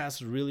UK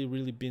has really,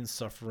 really been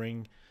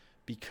suffering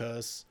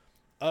because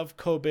of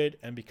COVID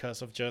and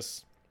because of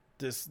just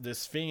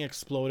this thing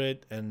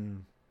exploded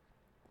and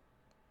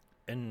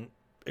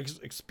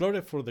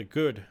exploded for the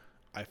good,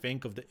 I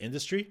think, of the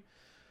industry.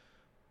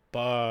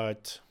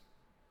 But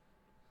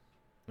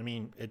I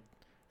mean,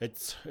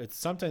 it's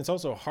sometimes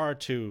also hard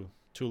to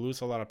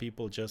lose a lot of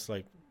people just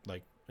like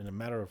in a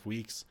matter of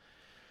weeks,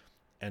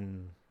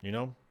 and you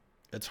know,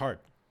 it's hard.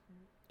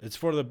 It's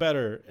for the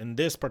better in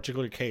this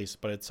particular case,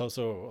 but it's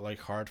also like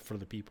hard for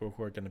the people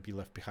who are going to be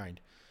left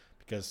behind,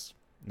 because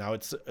now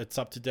it's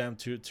up to them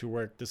to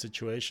work the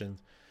situation.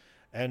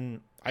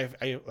 And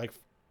I like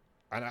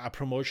a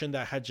promotion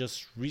that had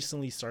just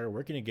recently started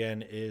working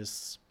again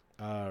is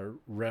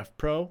Rev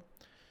Pro.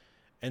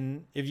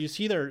 And if you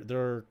see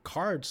their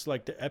cards,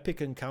 like the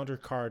Epic Encounter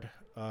card,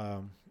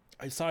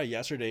 I saw it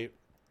yesterday,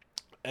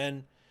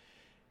 and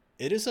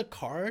it is a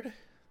card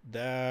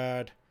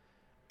that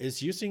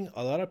is using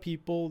a lot of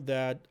people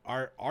that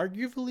are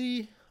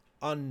arguably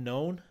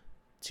unknown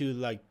to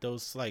like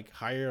those like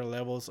higher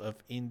levels of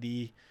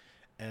indie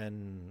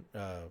and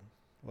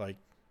like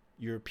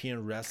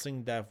European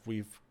wrestling that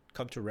we've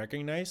come to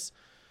recognize.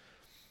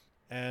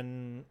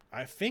 And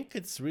I think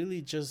it's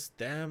really just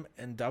them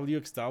and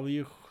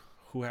WXW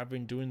who have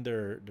been doing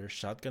their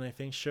Shotgun, I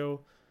think,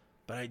 show.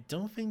 But I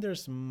don't think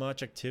there's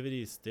much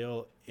activity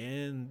still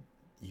in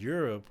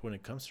Europe when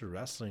it comes to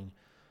wrestling.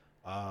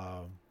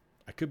 I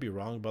could be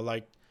wrong, but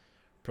like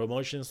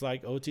promotions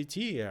like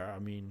OTT, I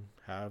mean,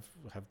 have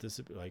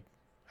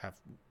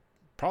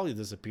probably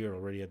disappeared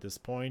already at this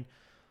point.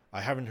 I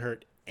haven't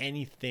heard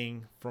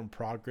anything from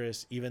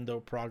Progress, even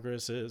though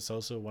Progress is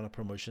also one of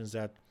promotions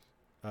that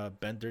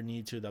bent their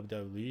knee to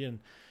WWE, and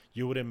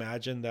you would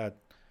imagine that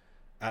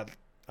at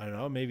I don't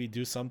know, maybe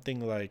do something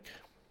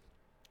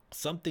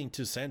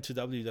to send to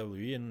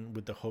WWE, and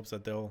with the hopes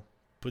that they'll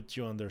put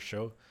you on their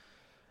show.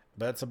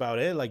 But that's about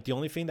it. Like the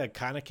only thing that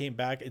kind of came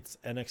back, it's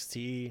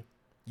NXT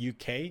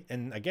UK,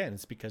 and again,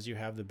 it's because you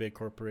have the big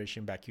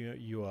corporation backing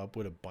you up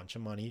with a bunch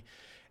of money.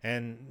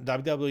 And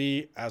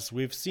WWE, as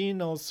we've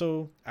seen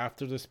also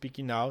after the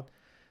speaking out,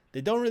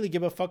 they don't really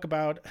give a fuck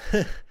about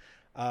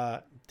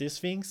these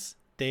things.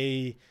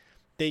 They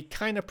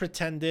kind of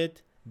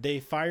pretended.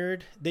 They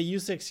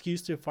used the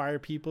excuse to fire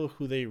people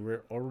who they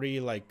were already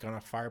like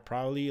gonna fire,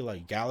 probably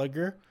like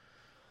Gallagher.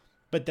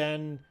 But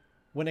then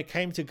when it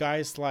came to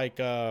guys like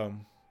the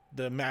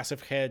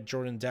massive head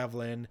Jordan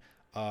Devlin,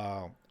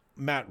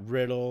 Matt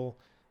Riddle,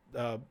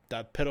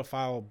 that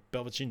pedophile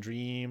Velveteen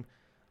Dream,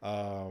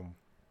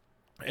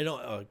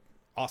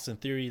 Austin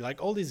Theory,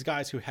 like all these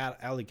guys who had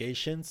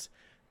allegations,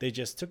 they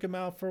just took him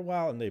out for a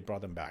while and they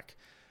brought them back.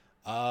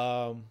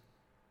 Um,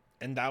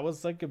 and that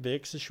was like a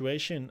big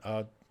situation.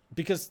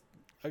 Because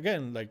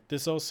again, like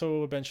this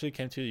also eventually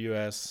came to the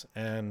U.S.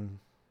 and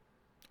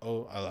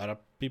oh, a lot of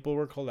people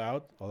were called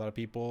out. A lot of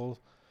people,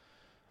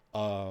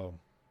 uh,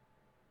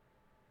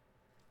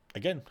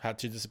 again, had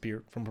to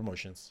disappear from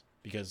promotions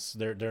because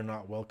they're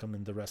not welcome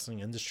in the wrestling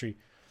industry.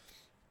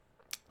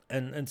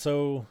 And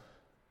so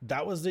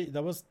that was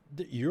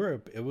the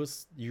Europe. It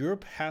was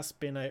Europe has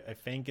been, I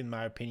think, in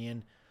my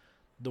opinion,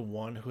 the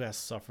one who has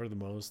suffered the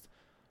most.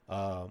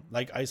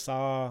 Like I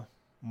saw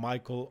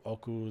Michael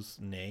Oku's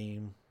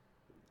name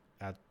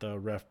at the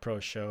Rev Pro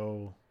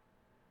show,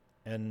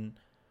 and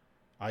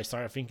I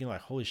started thinking like,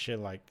 holy shit!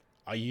 Like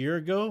a year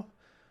ago,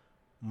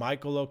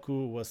 Michael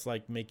Oku was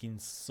like making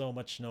so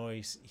much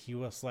noise. He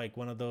was like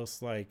one of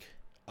those like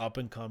up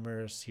and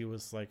comers. He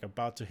was like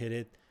about to hit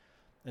it,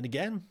 and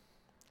again,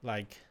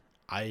 like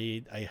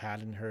I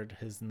hadn't heard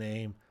his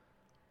name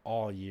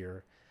all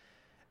year,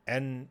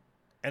 and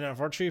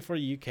unfortunately for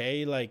the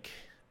UK, like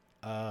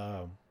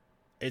uh,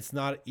 it's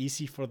not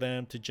easy for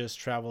them to just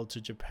travel to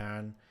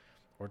Japan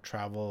or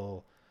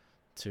travel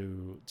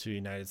to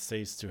United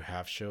States to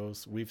have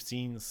shows. We've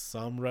seen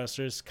some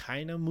wrestlers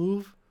kind of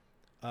move,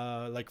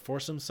 like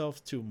force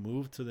themselves to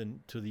move to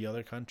the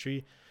other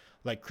country,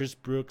 like Chris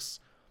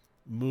Brooks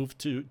moved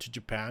to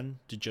Japan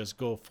to just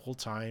go full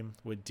time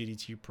with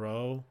DDT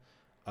Pro.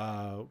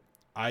 Uh,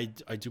 I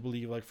do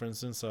believe, like for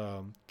instance,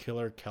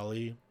 Killer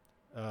Kelly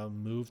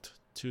moved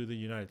to the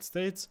United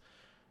States,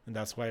 and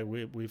that's why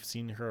we've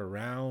seen her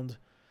around.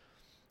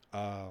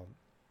 Uh,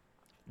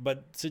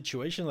 but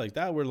situation like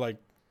that where like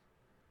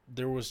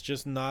there was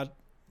just not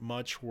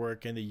much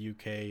work in the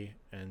UK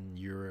and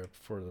Europe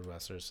for the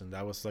wrestlers, and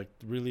that was like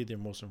really the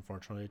most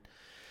unfortunate.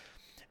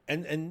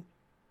 And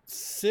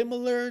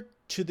similar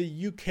to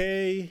the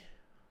UK,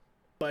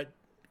 but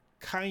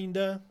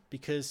kinda,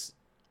 because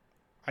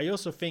I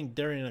also think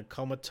they're in a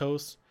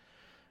comatose,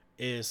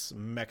 is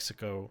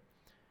Mexico.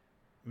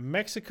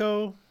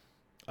 Mexico,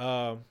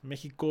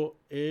 Mexico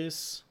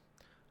is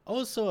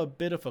also a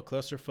bit of a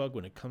clusterfuck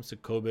when it comes to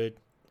COVID.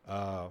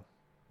 Uh,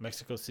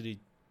 Mexico City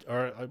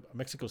or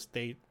Mexico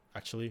State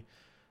actually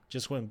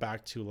just went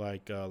back to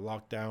like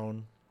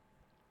lockdown.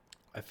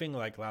 I think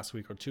like last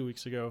week or 2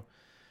 weeks ago.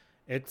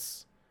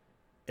 It's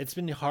it's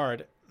been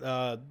hard.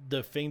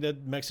 The thing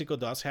that Mexico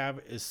does have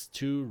is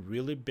two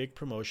really big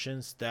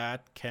promotions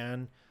that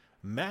can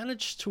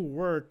manage to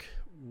work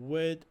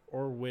with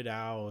or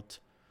without,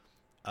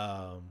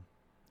 um,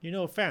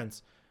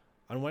 fans.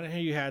 On one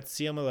hand, you had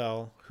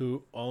CMLL,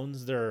 who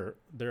owns their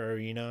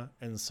arena,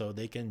 and so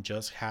they can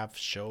just have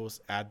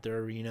shows at their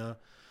arena,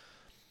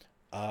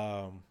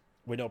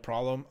 with no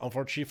problem.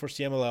 Unfortunately for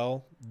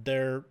CMLL,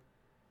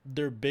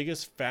 their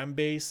biggest fan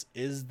base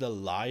is the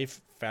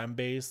live fan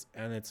base,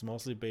 and it's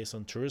mostly based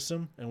on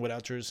tourism. And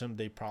without tourism,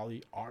 they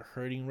probably are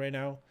hurting right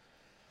now.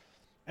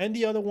 And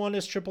the other one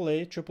is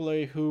AAA,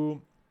 AAA,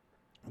 who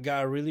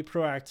got really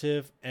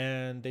proactive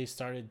and they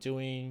started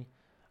doing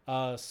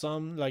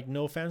some like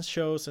no fans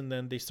shows, and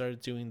then they started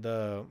doing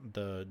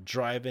the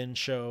drive-in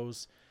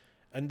shows,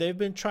 and they've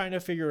been trying to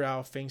figure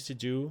out things to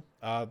do.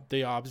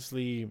 They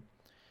obviously,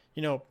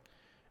 you know,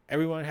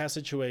 everyone has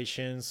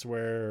situations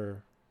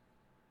where,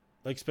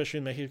 like especially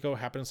in Mexico,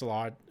 happens a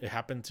lot. It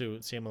happened to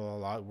CML a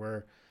lot,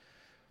 where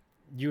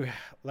you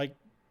like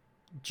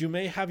you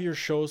may have your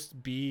shows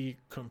be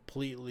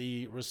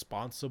completely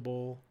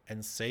responsible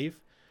and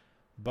safe,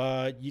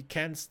 but you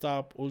can't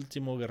stop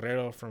Ultimo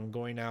Guerrero from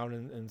going out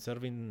and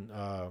serving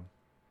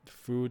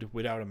food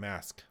without a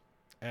mask,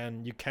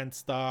 and you can't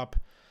stop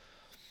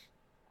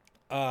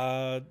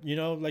like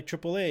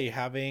AAA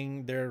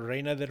having their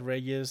Reina de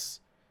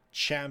Reyes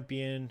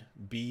champion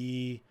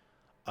be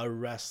a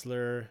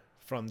wrestler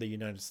from the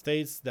United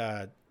States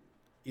that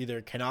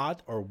either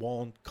cannot or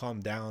won't come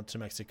down to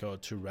Mexico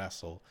to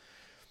wrestle.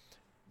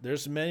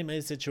 There's many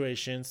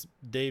situations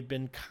they've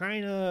been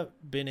kind of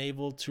been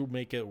able to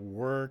make it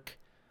work.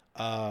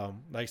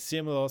 Like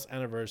CMLL's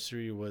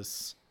anniversary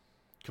was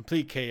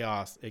complete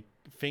chaos.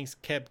 Things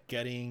kept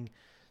getting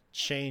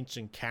changed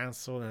and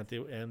canceled,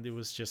 and it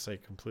was just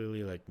like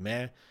completely like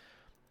meh.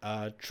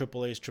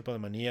 AAA's Triple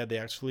Mania, they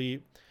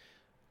actually,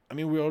 I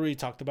mean, we already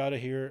talked about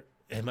it here.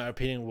 In my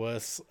opinion,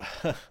 was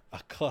a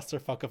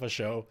clusterfuck of a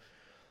show.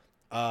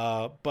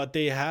 But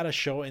they had a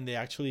show and they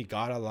actually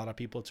got a lot of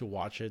people to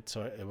watch it,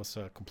 so it was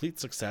a complete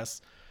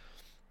success.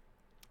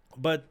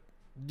 But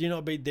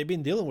they've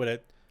been dealing with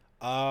it.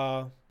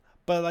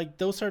 But like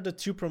those are the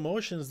two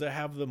promotions that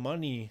have the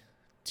money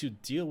to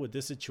deal with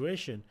this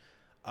situation.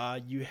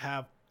 You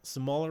have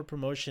smaller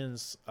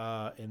promotions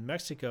in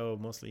Mexico,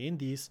 mostly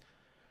indies,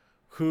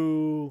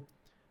 who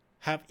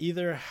have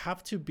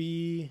to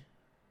be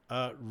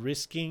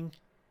risking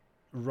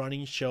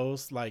running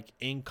shows like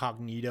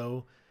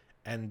incognito,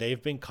 and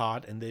they've been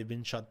caught and they've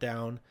been shut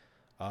down.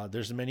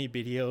 There's many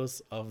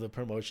videos of the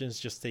promotions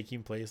just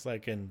taking place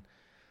like in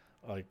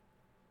like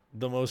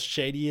the most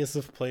shadiest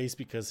of place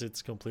because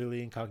it's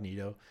completely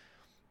incognito,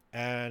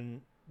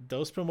 and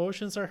those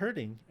promotions are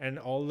hurting, and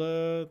all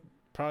the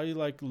probably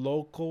like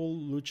local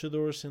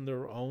luchadors in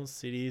their own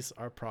cities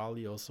are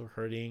probably also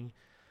hurting,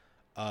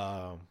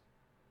 um,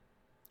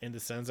 in the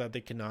sense that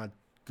they cannot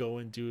go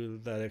and do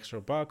that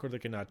extra buck, or they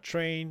cannot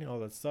train, all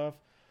that stuff.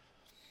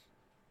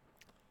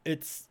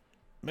 It's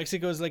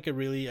Mexico is like a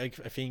really, I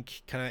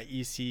think, kind of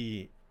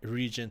easy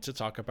region to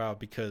talk about,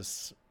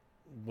 because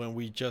when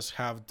we just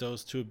have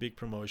those two big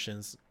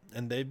promotions,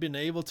 and they've been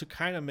able to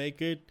kind of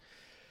make it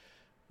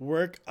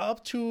work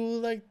up to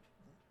like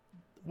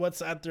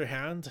what's at their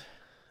hand.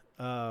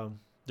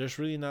 There's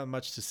really not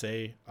much to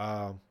say.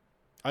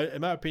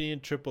 In my opinion,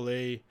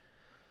 AAA's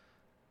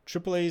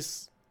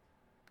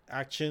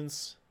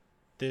actions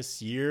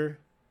this year,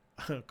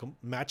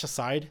 match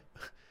aside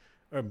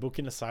or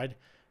booking aside,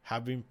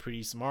 have been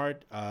pretty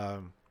smart.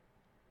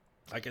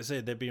 Like I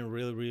said, they've been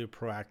really, really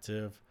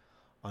proactive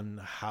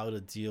on how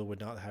to deal with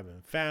not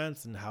having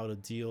fans, and how to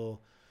deal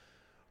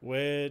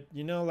with,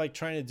 like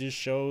trying to do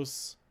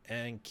shows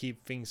and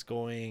keep things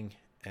going,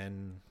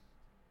 and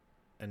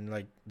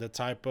like the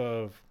type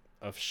of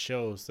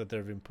shows that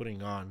they've been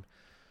putting on.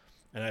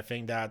 And I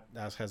think that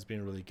has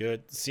been really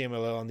good.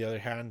 CMLL, on the other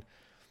hand,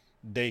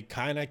 they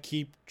kind of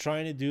keep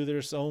trying to do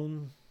their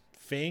own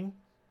thing,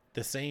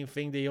 the same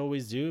thing they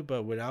always do,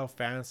 but without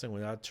fans and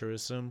without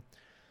tourism.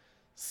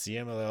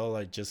 CMLL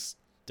like just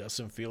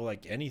doesn't feel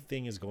like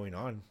anything is going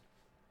on.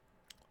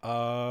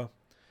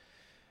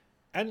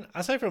 And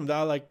aside from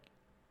that, like,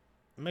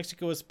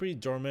 Mexico is pretty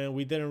dormant.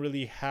 We didn't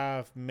really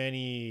have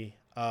many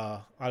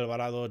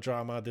Alvarado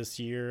drama this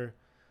year.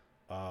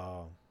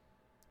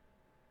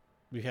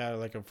 We had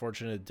like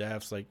unfortunate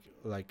deaths, like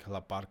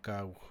La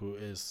Parca, who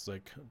is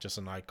like just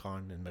an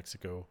icon in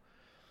Mexico.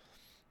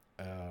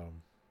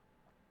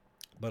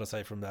 But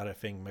aside from that, I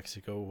think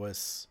Mexico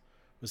was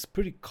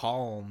pretty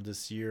calm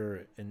this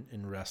year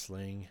in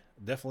wrestling.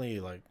 Definitely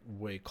like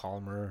way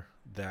calmer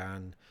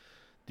than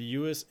the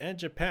US and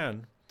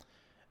Japan.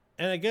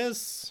 And I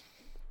guess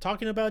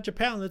talking about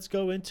Japan, let's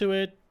go into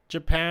it.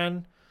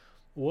 Japan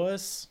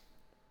is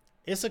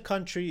a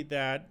country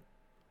that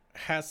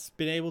has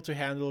been able to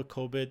handle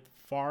COVID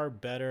far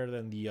better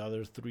than the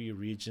other three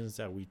regions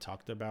that we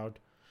talked about.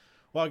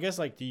 Well, I guess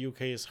like the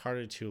UK is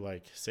harder to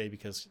like say,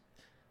 because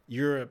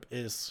Europe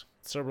is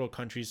several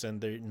countries and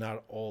they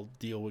not all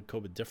deal with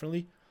COVID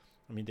differently.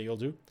 I mean, they all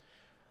do.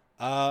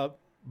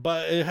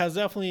 But it has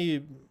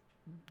definitely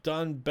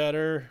done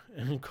better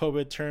in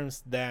COVID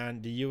terms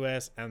than the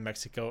US and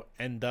Mexico,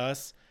 and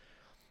thus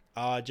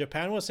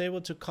Japan was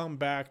able to come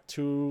back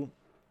to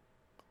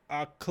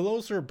a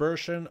closer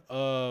version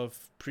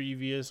of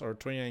previous or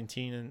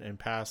 2019 and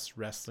past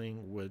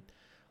wrestling with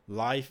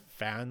live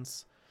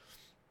fans.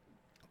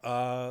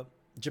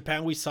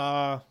 Japan, we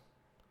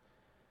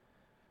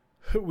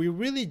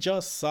really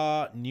just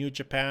saw New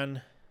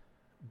Japan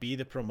be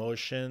the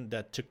promotion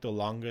that took the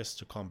longest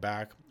to come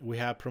back. We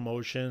had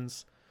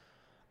promotions,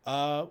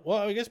 well,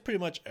 I guess pretty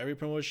much every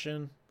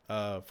promotion,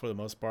 for the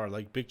most part,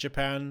 like Big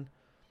Japan,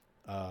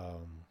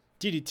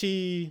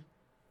 DDT,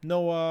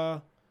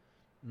 Noah,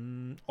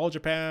 All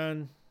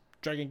Japan,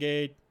 Dragon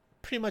Gate.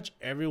 Pretty much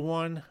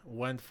everyone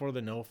went for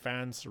the no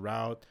fans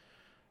route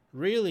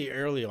really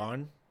early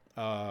on.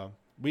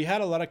 We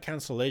had a lot of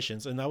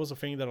cancellations, and that was a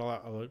thing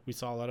that we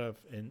saw a lot of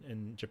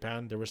in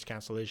Japan. There was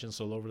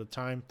cancellations all over the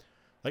time,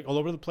 like all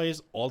over the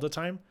place, all the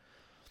time.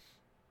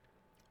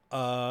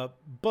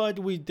 But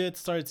we did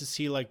start to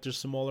see like there's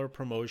smaller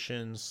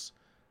promotions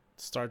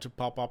start to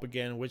pop up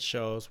again with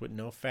shows with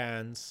no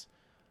fans.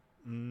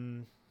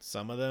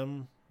 Some of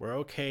them were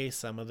okay.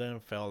 Some of them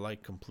felt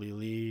like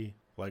completely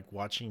like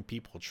watching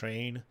people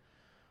train.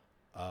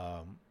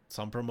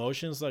 Some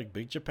promotions like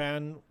Big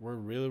Japan were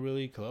really,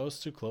 really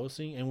close to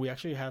closing, and we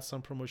actually had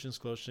some promotions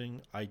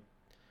closing. I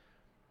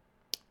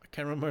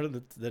can't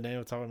remember the name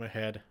off the top of my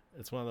head.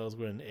 It's one of those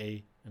with an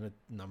A and a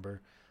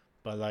number,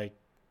 but like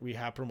we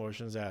had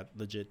promotions that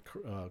legit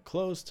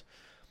closed,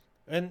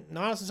 and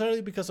not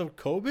necessarily because of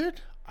COVID.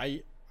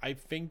 I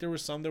think there were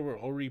some that were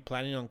already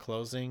planning on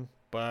closing,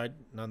 but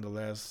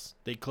nonetheless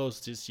they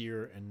closed this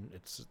year, and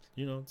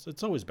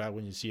it's always bad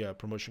when you see a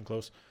promotion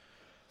close.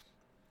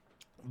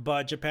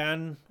 But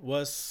Japan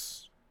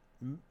was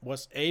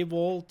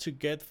able to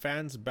get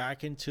fans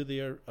back into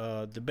the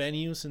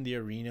venues and the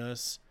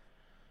arenas.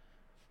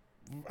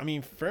 I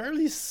mean,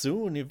 fairly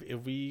soon,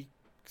 if we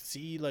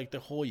see like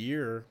the whole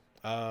year.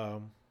 I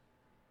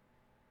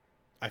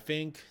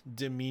think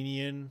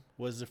Dominion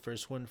was the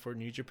first one for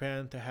New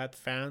Japan to have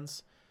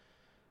fans,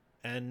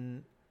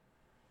 and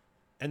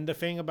the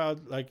thing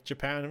about like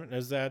Japan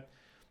is that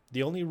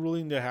the only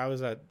ruling they have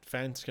is that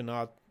fans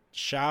cannot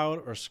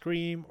shout or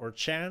scream or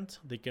chant.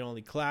 They can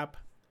only clap.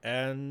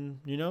 And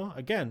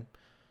again,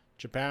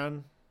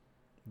 Japan,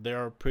 they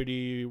are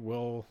pretty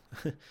well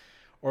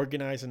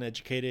organized and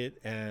educated,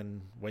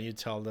 and when you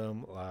tell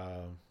them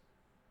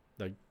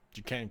like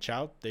you can't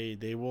shout,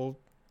 they will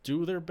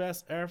do their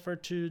best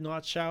effort to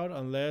not shout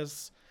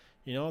unless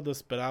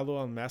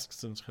Desperado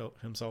unmasks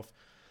himself.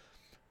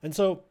 And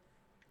so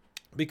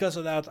because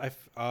of that,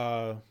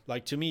 I've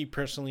like, to me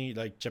personally,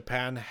 like,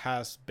 Japan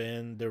has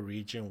been the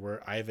region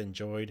where I've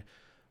enjoyed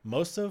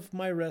most of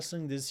my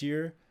wrestling this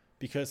year,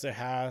 because it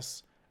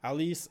has at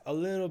least a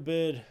little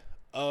bit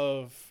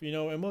of,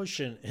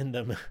 emotion in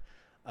them.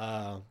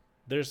 uh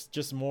there's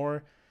just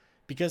more,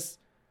 because,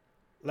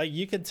 like,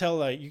 you can tell,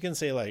 like, you can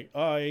say, like,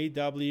 oh,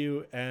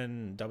 AEW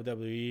and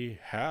WWE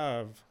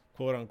have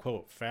quote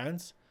unquote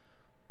fans,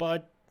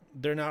 but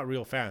they're not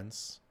real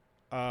fans.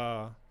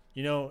 Uh,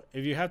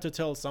 if you have to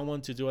tell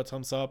someone to do a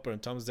thumbs up or a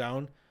thumbs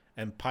down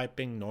and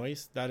piping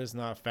noise, that is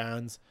not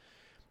fans.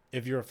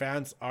 If your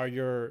fans are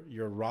your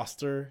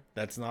roster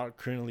that's not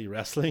currently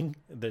wrestling,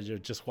 that you're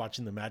just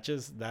watching the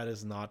matches, that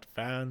is not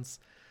fans.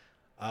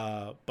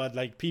 But,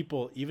 like,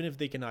 people, even if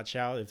they cannot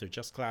shout, if they're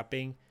just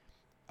clapping,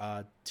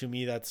 to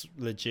me that's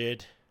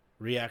legit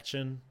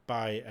reaction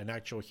by an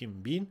actual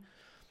human being,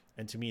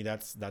 and to me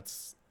that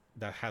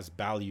has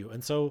value.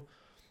 And so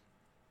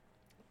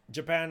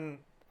Japan,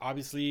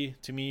 obviously,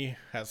 to me,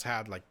 has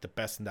had, like, the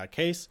best in that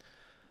case.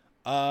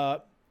 Uh,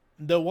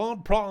 the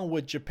one problem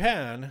with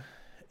Japan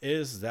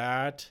is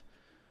that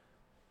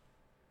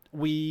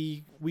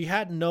we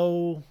had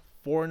no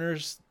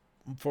foreigners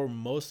for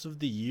most of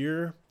the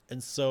year,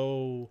 and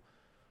so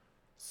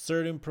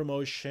certain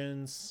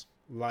promotions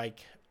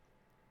like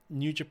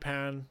New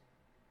Japan,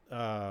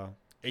 uh,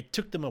 it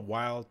took them a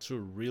while to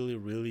really,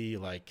 really,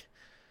 like,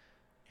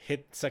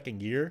 hit second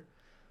gear.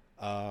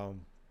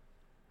 Um,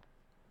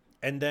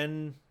 and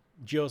then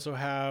you also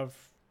have,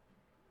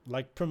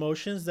 like,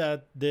 promotions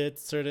that did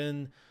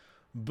certain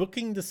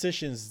booking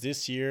decisions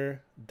this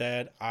year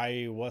that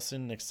I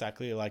wasn't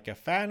exactly, like, a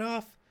fan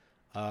of.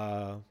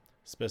 Uh,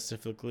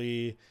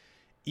 Specifically,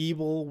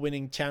 Evil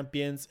winning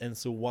champions and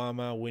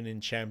Suwama winning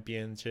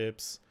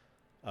championships.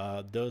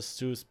 Those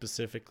two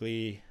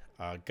specifically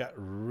got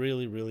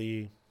really,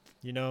 really,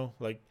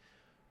 like,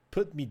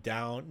 put me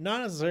down.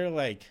 Not necessarily,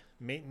 like,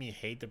 made me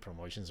hate the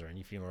promotions or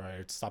anything, or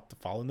I stopped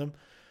following them.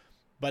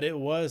 But it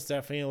was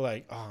definitely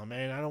like, oh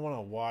man, I don't want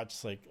to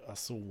watch, like, a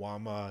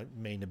Suwama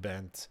main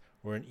event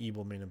or an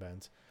Evil main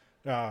event.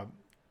 Uh,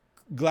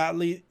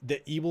 Gladly,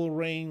 the Evil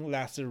reign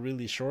lasted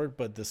really short,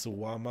 but the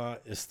Suwama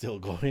is still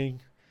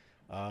going.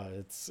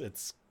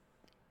 It's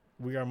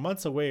we are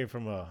months away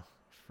from a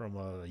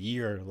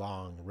year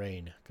long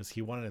reign, because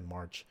he won it in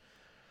March.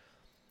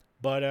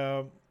 But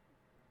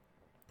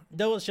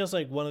that was just,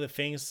 like, one of the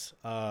things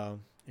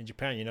in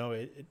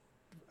Japan.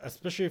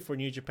 Especially for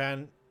New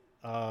Japan,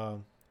 uh,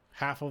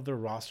 half of the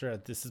roster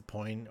at this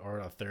point, or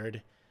a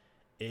third,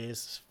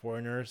 is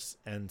foreigners,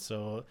 and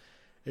so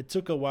it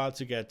took a while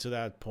to get to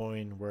that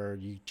point where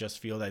you just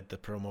feel like the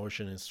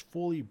promotion is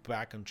fully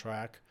back on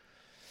track.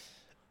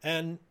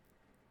 And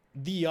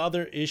the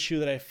other issue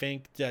that I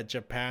think that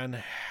Japan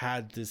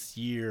had this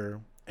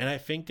year, and I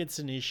think it's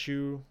an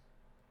issue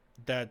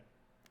that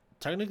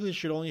technically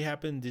should only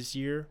happen this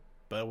year,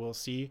 but we'll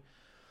see,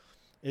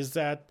 is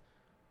that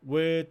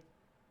with,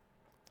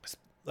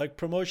 like,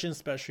 promotions,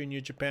 especially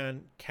New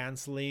Japan,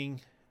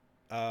 canceling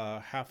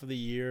half of the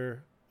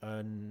year,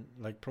 and,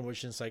 like,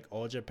 promotions like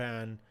All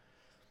Japan,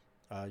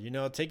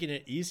 taking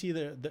it easy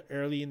the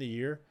early in the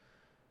year,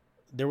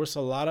 there was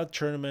a lot of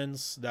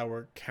tournaments that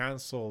were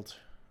canceled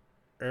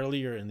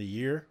earlier in the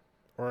year,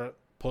 or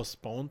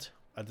postponed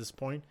at this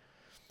point.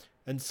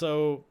 And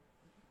so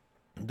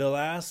the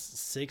last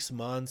 6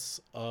 months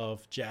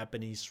of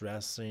Japanese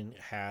wrestling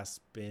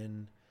has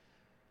been,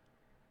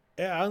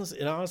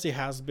 it honestly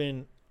has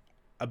been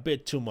a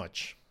bit too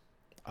much.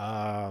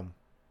 Um,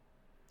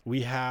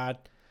 we had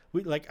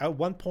we like at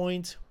one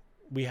point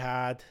we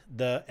had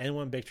the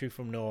N1 victory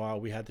from Noah,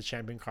 we had the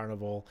Champion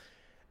Carnival,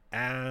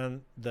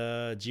 and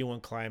the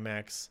G1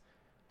 Climax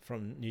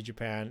from New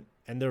Japan,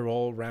 and they're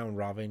all round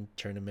robin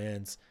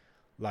tournaments.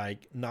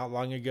 Like, not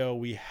long ago,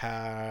 we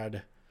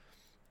had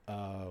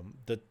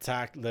the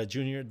TAC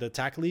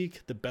League,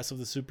 the best of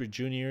the Super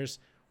Juniors.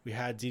 We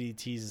had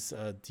DDT's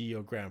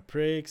Dio Grand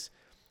Prix.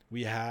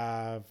 We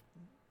have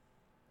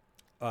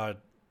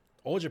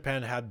All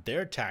Japan had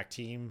their tag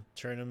team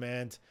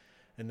tournament,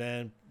 and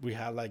then we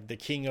had, like, the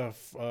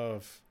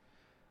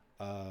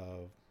uh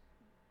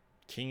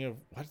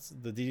what's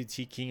the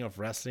DDT King of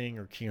Wrestling,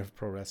 or King of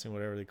Pro Wrestling,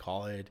 whatever they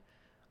call it.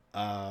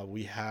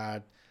 We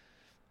had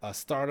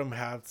Stardom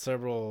had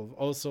several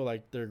also,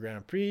 like, their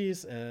Grand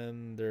Prix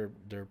and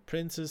their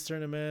Princes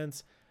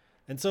tournaments,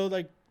 and so,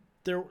 like,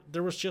 there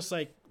was just,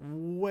 like,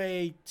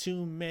 way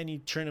too many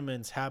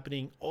tournaments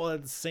happening all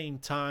at the same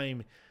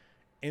time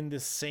in the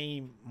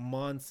same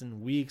months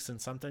and weeks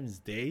and sometimes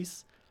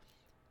days.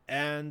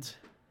 And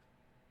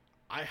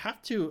I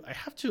have to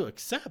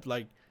accept,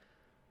 like,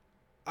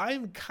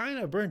 I'm kind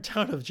of burnt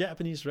out of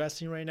Japanese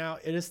wrestling right now.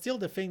 It is still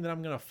the thing that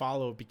I'm gonna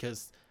follow,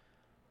 because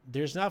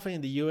there's nothing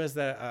in the US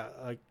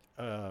that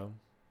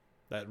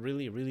that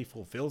really, really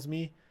fulfills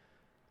me.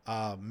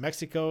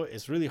 Mexico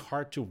is really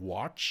hard to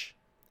watch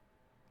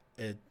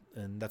it,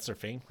 and that's their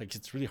thing. Like,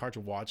 it's really hard to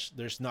watch.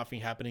 There's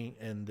nothing happening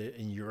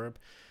in Europe,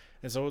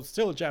 and so it's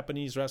still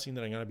Japanese wrestling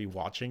that I'm gonna be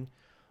watching.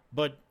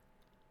 But,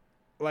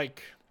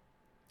 like,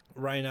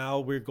 right now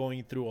we're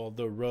going through all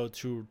the Road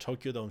to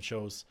Tokyo Dome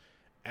shows,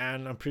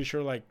 and I'm pretty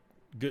sure like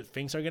good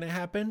things are gonna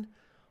happen,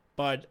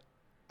 but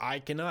I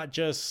cannot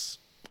just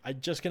I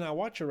just cannot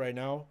watch it right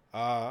now.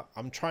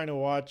 I'm trying to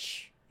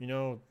watch,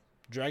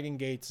 Dragon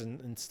Gates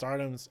and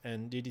Stardoms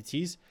and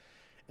DDTs,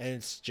 and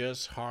it's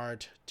just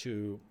hard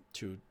to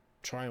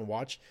try and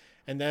watch.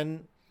 And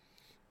then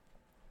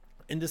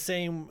in the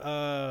same,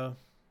 I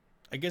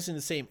guess in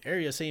the same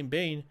area, same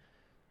vein,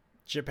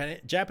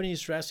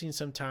 Japanese wrestling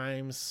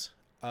sometimes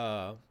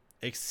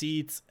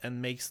exceeds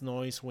and makes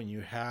noise when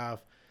you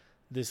have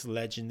these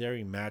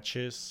legendary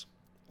matches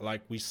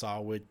like we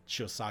saw with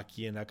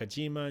Shiosaki and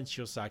Nakajima, and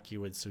Shiosaki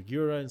with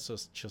Sugiura, and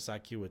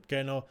Shiosaki with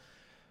Keno.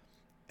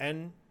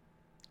 And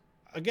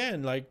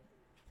again, like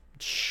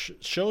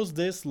shows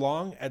this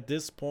long at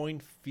this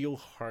point feel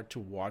hard to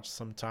watch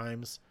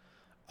sometimes,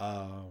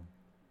 uh,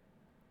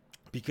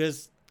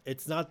 because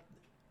it's not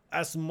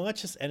as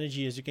much as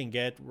energy as you can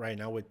get right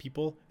now with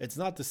people. It's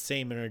not the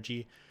same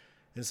energy,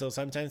 and so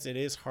sometimes it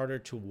is harder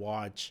to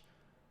watch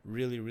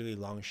really really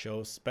long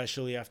shows,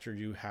 especially after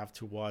you have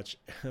to watch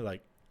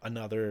like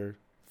another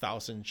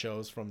 1,000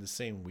 shows from the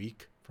same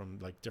week from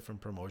like different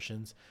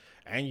promotions,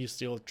 and you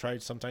still try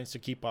sometimes to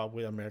keep up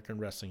with American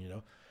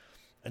wrestling.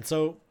 And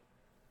so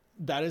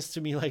that is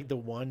to me like the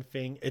one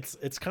thing. It's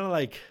kind of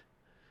like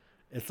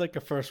it's like a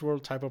first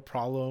world type of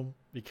problem,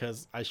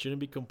 because I shouldn't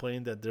be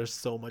complaining that there's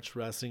so much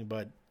wrestling,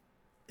 but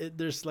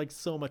there's like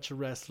so much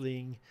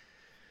wrestling.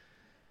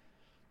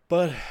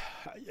 But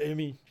I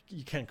mean,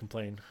 you can't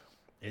complain.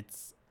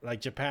 It's like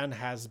Japan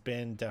has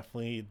been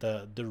definitely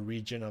the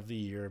region of the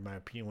year in my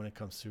opinion when it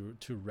comes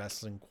to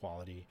wrestling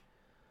quality.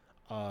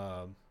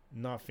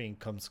 Nothing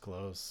comes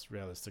close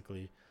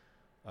realistically.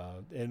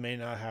 It may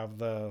not have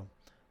the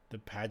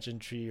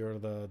pageantry or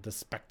the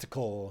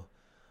spectacle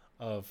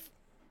of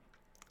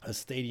a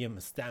stadium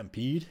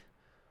stampede,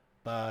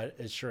 but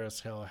it sure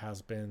as hell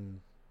has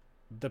been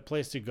the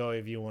place to go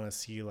if you want to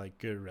see like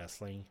good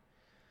wrestling.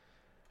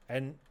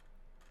 And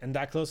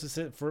that closes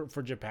it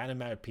for Japan in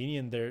my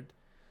opinion.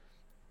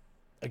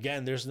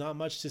 There's not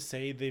much to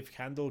say. They've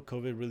handled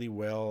COVID really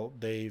well.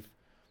 They've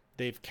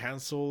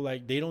canceled,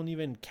 like they don't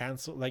even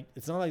cancel, like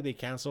it's not like they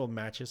cancel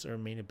matches or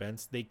main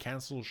events. They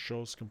cancel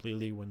shows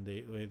completely when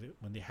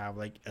they have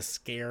like a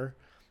scare,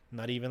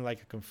 not even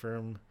like a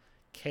confirmed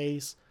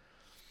case.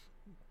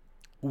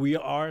 We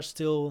are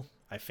still,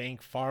 I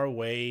think, far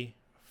away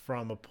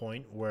from a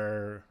point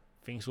where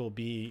things will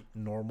be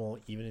normal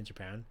even in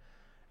Japan,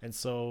 and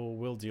so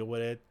we'll deal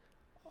with it.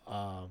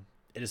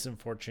 It is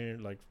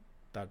unfortunate, like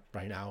that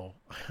right now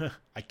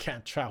I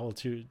can't travel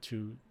to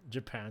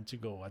Japan to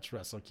go watch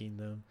Wrestle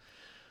Kingdom,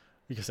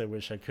 because I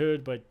wish I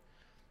could, but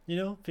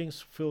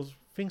things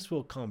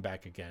will come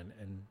back again,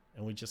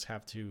 and we just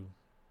have to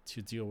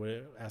deal with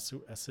it as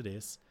it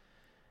is.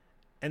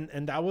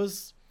 And that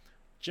was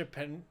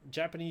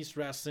Japanese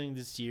wrestling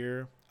this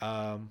year.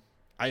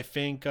 I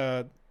think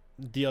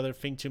the other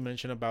thing to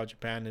mention about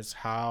Japan is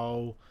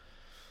how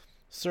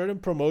certain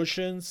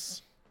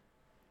promotions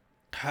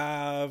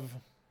have,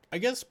 I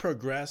guess,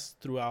 progressed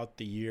throughout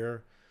the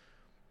year.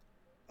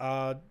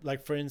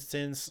 Like for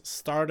instance,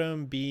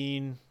 Stardom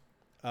being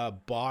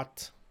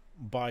bought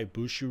by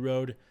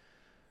Bushiroad.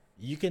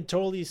 You can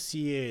totally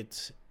see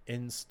it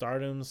in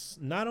Stardom's,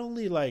 not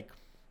only like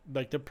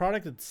the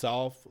product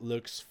itself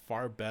looks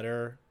far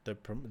better, the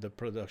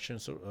production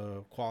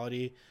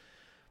quality,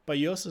 but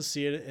you also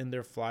see it in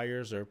their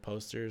flyers or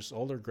posters.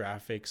 All their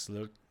graphics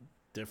look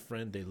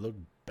different. They look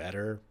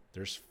better.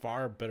 There's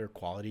far better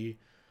quality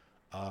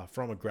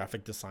from a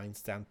graphic design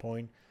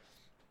standpoint.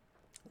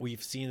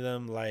 We've seen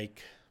them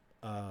like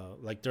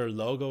their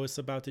logo is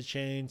about to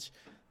change.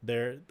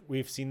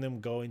 We've seen them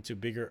go into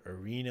bigger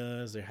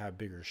arenas. They have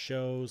bigger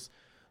shows.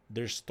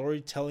 Their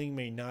storytelling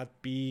may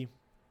not be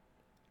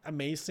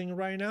amazing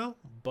right now,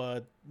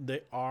 but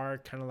they are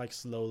kind of like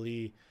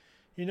slowly,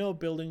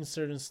 building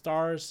certain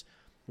stars.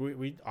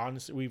 We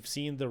honestly, we've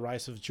seen the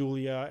rise of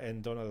Julia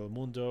and Donna Del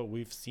Mundo.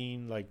 We've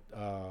seen like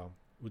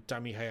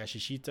Utami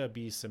Hayashishita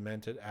be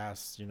cemented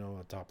as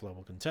a top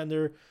level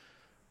contender,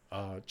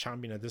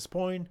 champion at this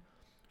point.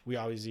 We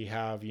obviously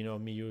have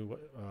Miyu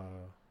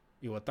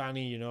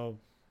Iwatani,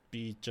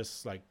 be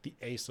just like the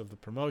ace of the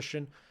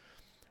promotion,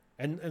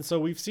 and so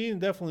we've seen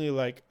definitely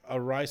like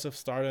a rise of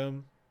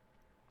Stardom.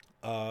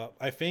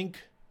 I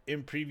think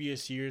in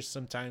previous years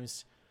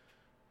sometimes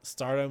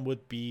Stardom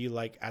would be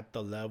like at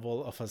the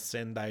level of a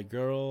Sendai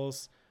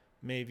Girls,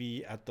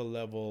 maybe at the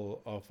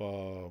level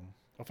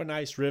of an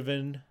Ice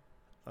Riven,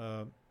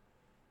 uh,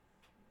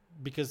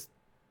 because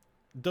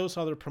those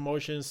other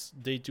promotions,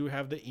 they do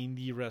have the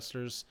indie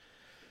wrestlers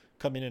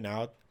come in and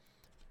out,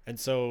 and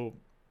so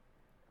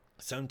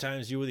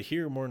sometimes you would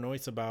hear more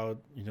noise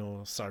about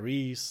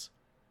Saris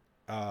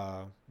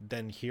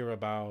than hear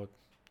about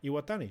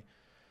Iwatani.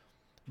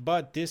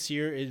 But this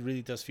year it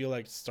really does feel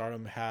like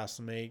Stardom has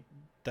made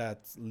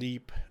that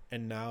leap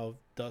and now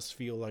does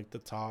feel like the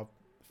top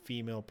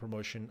female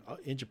promotion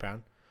in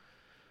Japan,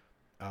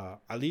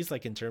 at least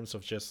like in terms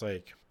of just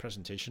like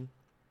presentation.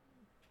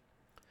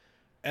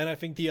 And I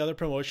think the other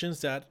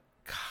promotions that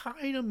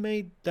kind of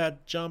made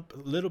that jump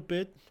a little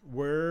bit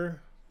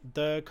where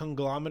the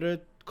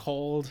conglomerate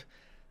called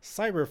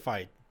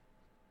Cyberfight.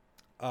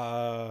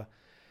 Uh,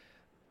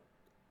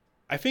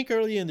 I think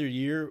early in the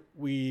year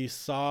we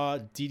saw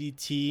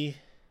DDT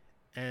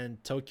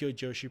and Tokyo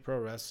Joshi Pro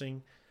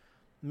Wrestling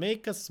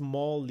make a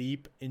small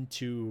leap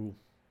into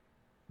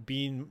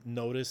being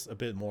noticed a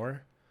bit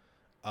more,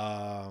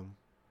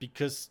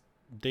 because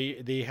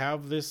they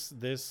have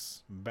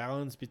this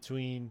balance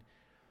between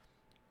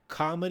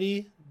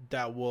comedy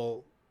that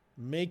will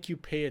make you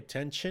pay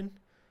attention,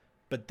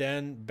 but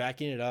then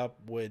backing it up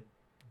with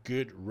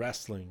good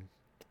wrestling.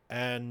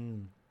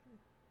 And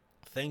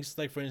thanks,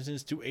 like for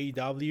instance, to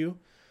AEW,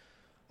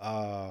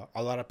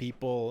 a lot of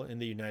people in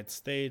the United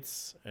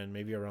States and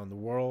maybe around the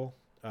world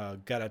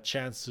got a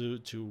chance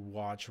to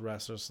watch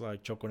wrestlers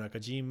like Choko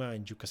Nakajima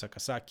and Yuka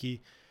Sakazaki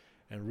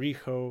and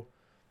Riho,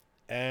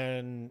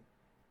 and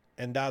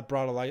that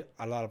brought a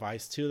lot of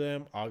eyes to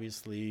them.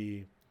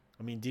 Obviously,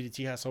 I mean,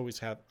 DDT has always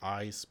had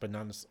eyes, but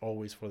not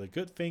always for the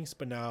good things.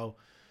 But now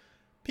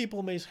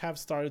people may have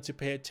started to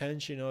pay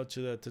attention,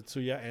 to the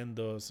Tetsuya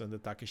Endos and the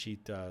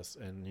Takeshitas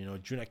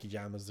and, Jun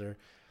Akiyama's there.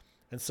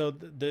 And so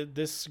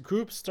this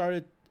group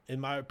started, in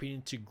my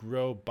opinion, to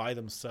grow by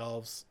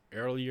themselves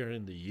earlier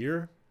in the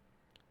year.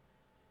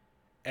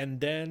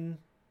 And then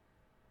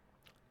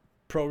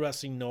Pro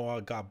Wrestling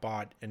Noah got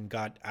bought and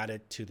got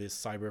added to this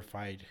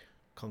Cyberfight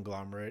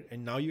conglomerate.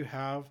 And now you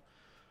have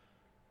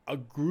a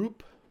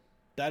group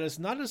that is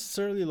not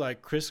necessarily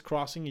like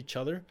crisscrossing each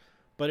other,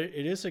 but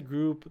it is a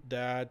group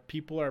that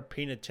people are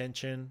paying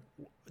attention.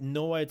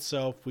 Noah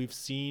itself, we've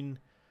seen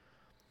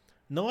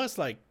Noah's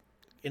like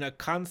in a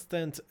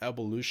constant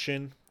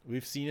evolution.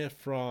 We've seen it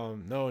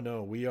from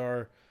we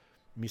are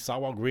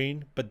Misawa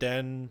Green, but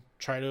then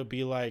try to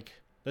be like,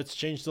 let's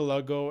change the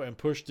logo and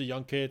push the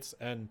young kids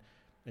and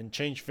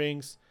change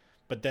things,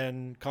 but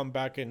then come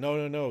back and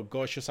no, Go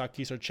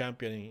Shisaki's our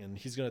champion and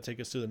he's gonna take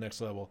us to the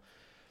next level.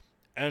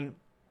 And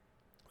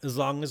as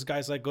long as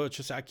guys like Go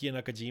Shisaki and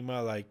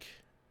Nakajima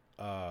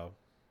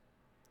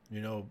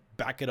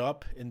back it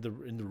up in the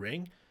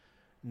ring,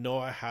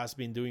 Noah has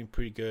been doing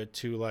pretty good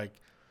to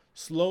like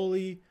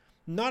slowly,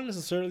 not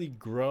necessarily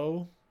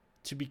grow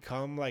to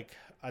become like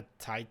a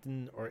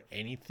titan or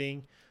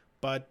anything,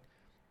 but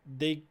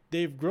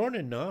they've grown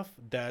enough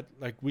that,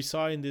 like we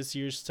saw in this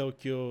year's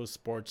Tokyo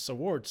Sports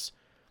Awards,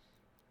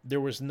 there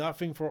was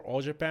nothing for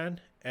All Japan,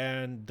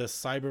 and the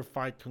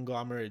Cyberfight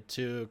conglomerate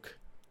took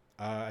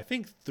I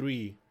think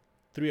three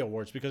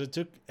awards, because it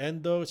took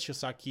Endo,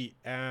 Shosaki,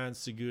 and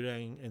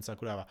Sugura and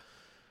Sakuraba.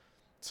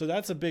 So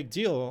that's a big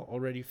deal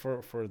already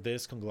for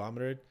this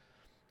conglomerate.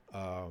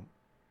 And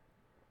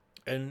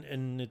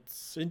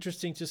it's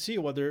interesting to see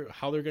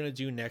how they're gonna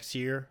do next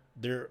year.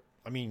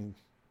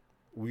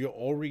 We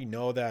already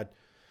know that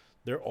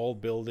they're all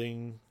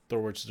building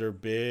towards their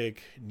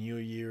big New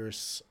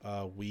Year's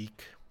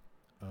week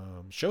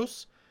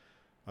shows.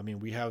 I mean,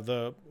 we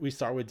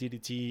start with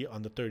DDT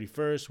on the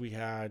 31st. We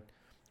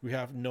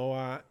have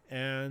Noah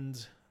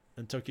and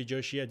Tokyo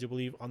Joshi, I do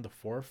believe, on the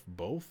 4th,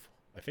 both,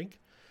 I think.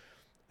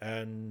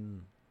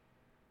 And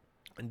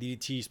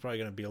DDT is probably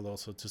gonna build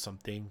also to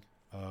something.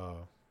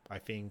 I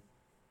think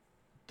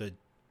the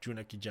Jun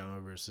Akiyama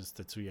versus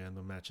Tetsuya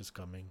Endo match is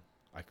coming.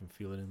 I can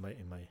feel it in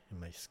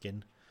my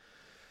skin.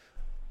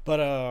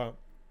 But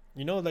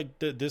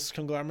this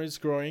conglomerate is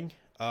growing.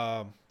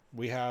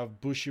 We have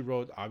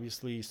Bushiroad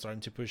obviously starting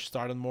to push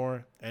Stardom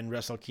more, and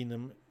Wrestle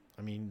Kingdom.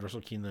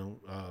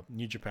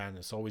 New Japan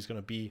is always going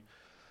to be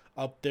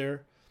up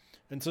there,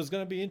 and so it's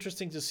going to be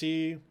interesting to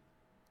see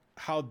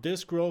how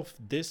this growth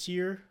this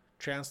year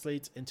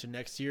translates into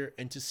next year,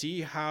 and to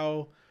see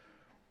how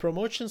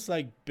promotions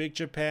like Big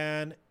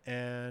Japan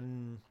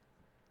and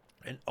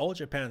All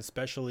Japan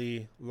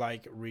especially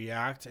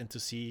react, and to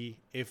see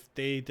if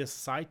they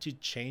decide to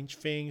change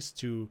things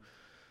change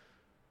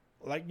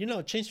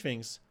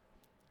things.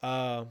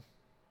 I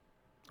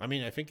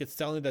think it's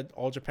telling that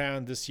All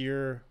Japan this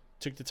year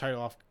took the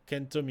title off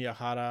Kento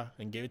Miyahara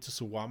and gave it to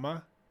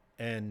Suwama,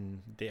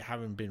 and they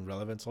haven't been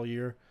relevant all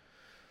year.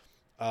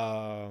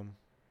 And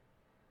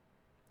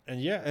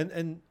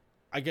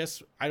I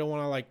guess I don't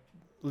want to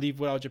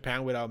leave All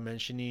Japan without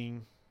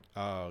mentioning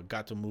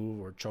Gato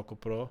Move or Choco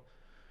Pro,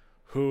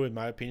 who in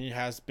my opinion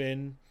has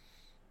been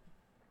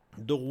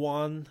the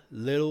one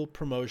little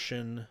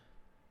promotion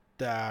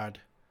that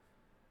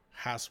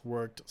has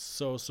worked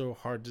so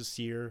hard this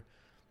year.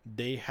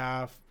 They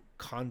have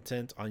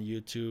content on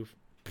YouTube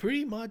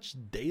pretty much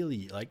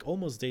daily,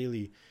 almost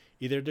daily.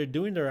 Either they're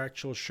doing their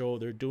actual show,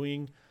 they're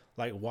doing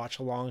watch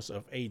alongs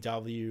of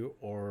AW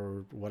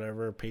or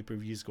whatever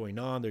pay-per-views going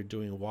on, they're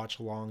doing watch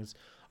alongs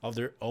of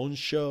their own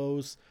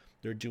shows,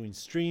 they're doing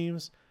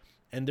streams,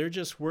 and they're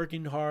just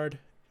working hard.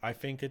 I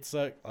think it's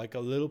like a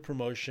little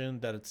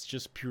promotion that it's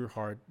just pure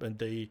heart,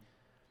 and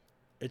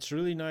it's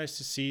really nice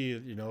to see,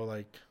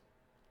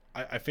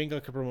 I think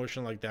a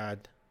promotion like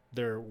that,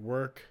 their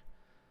work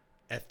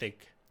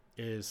ethic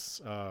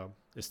is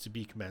to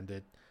be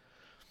commended.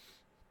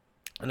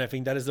 And I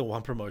think that is the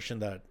one promotion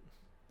that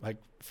Like,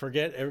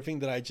 forget everything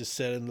that I just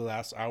said in the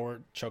last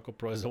hour. Choco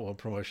Pro is the one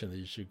promotion that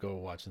you should go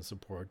watch and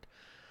support.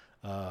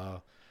 Uh,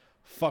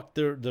 Fuck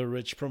the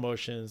rich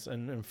promotions,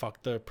 and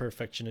fuck the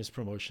perfectionist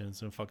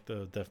promotions, and fuck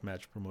the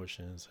deathmatch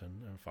promotions,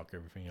 and fuck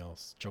everything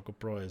else. Choco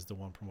Pro is the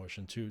one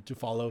promotion to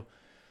follow.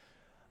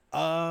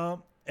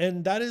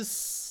 And that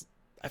is,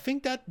 I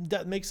think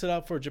that makes it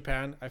up for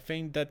Japan. I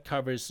think that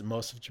covers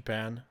most of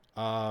Japan.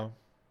 I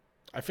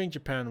think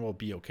Japan will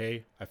be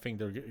okay. I think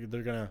they're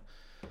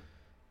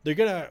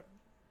gonna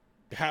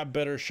have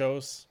better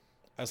shows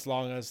as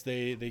long as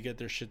they get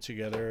their shit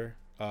together.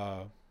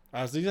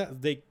 As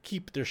they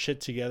keep their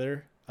shit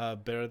together,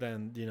 better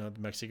than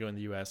Mexico and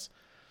the U.S.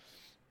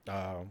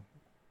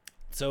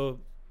 So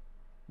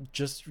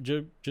just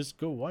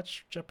go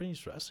watch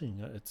Japanese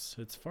wrestling.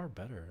 It's far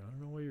better. I don't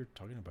know what you're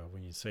talking about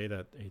when you say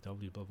that AW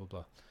blah blah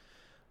blah.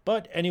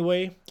 But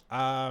anyway,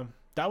 that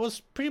was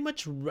pretty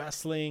much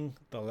wrestling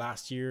the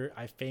last year.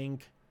 I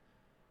think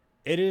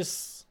it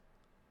is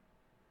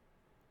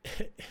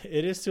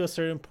it is to a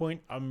certain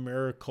point a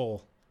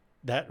miracle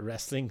that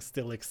wrestling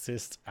still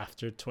exists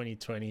after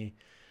 2020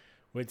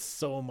 with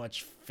so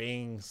much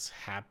things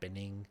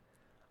happening.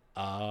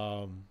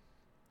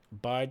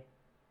 But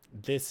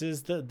this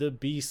is the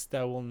beast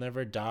that will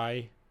never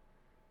die.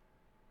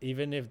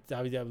 Even if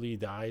WWE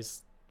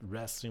dies,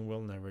 wrestling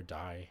will never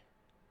die.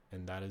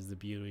 And that is the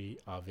beauty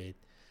of it.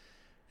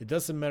 It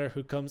doesn't matter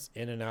who comes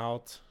in and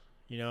out,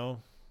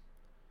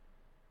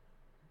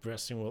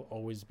 wrestling will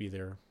always be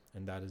there.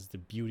 And that is the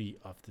beauty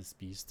of this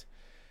beast.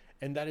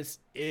 And that is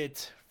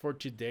it for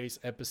today's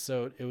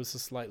episode. It was a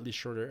slightly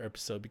shorter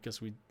episode because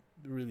we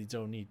really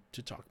don't need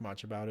to talk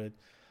much about it.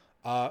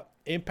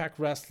 Impact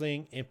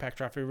Wrestling, Impact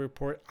Traffic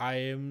Report.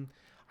 I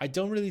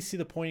don't really see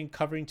the point in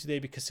covering today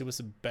because it was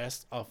the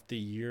best of the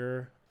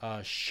year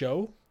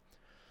show.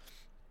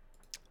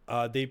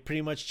 They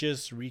pretty much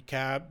just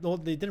recap. No,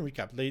 they didn't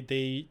recap.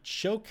 They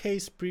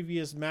showcased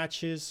previous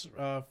matches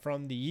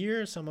from the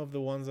year. Some of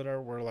the ones that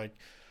were like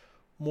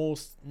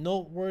most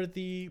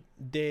noteworthy.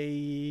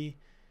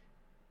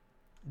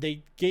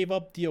 They gave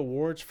up the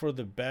awards for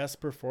the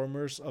best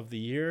performers of the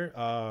year.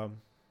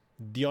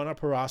 Deonna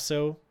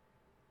Purrazzo,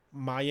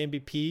 my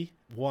MVP,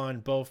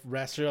 won both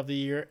Wrestler of the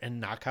Year and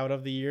Knockout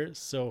of the Year.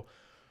 So,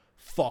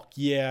 fuck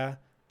yeah,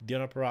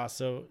 Deonna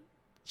Purrazzo.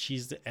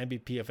 She's the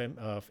MVP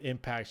of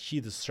Impact. She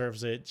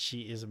deserves it.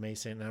 She is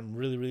amazing. And I'm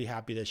really, really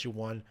happy that she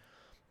won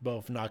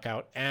both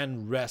Knockout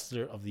and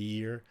Wrestler of the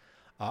Year.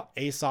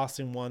 Ace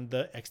Austin won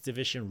the X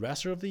Division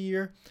Wrestler of the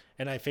Year.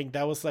 And I think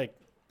that was like,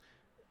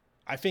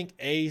 I think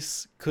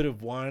Ace could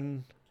have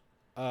won.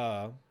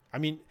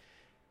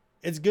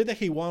 It's good that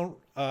he won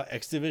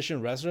X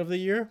Division Wrestler of the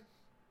Year,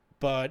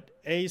 but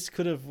Ace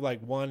could have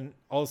won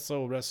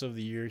also Wrestler of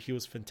the Year. He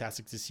was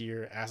fantastic this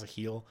year as a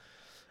heel,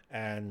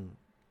 and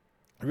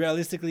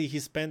realistically, he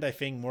spent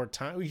more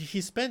time.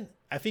 He spent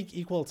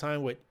equal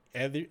time with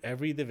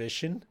every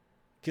division,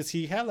 because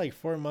he had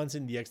 4 months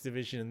in the X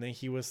Division, and then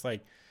he was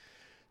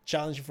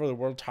challenging for the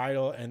world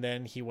title, and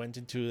then he went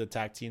into the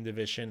tag team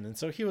division, and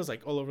so he was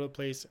all over the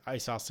place.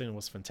 Ice Austin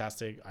was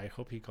fantastic. I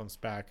hope he comes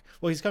back.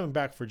 Well, he's coming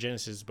back for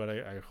Genesis, but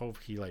I hope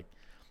he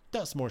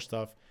does more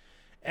stuff.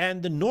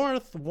 And the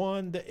North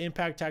won the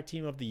Impact Tag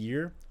Team of the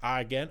Year.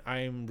 Again,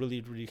 I'm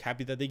really, really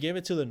happy that they gave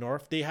it to the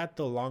North. They had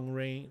the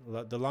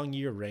long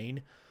year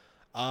reign.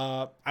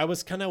 I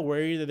was kind of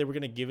worried that they were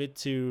gonna give it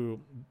to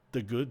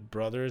the Good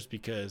Brothers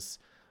because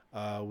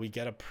we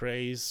gotta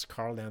praise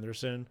Carl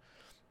Anderson.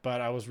 But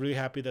I was really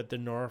happy that the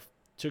North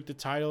took the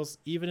titles,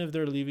 even if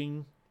they're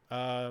leaving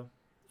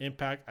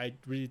Impact. I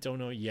really don't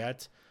know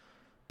yet,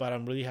 but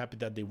I'm really happy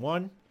that they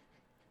won.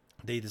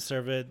 They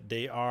deserve it.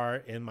 They are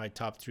in my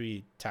top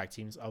 3 tag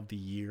teams of the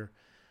year,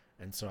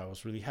 and so I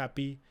was really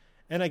happy.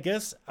 And I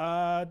guess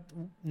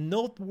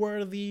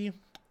noteworthy,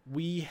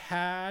 we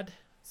had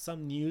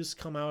some news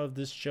come out of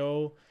this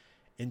show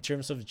in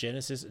terms of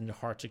Genesis and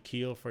Hard to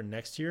Kill for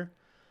next year.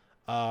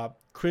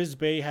 Chris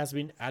Bay has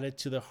been added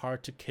to the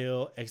Hard to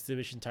Kill X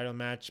Division title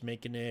match,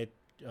 making it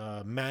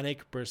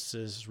Manik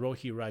versus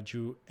Rohi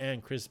Raju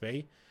and Chris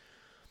Bay.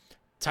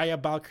 Taya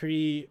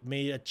Valkyrie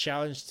made a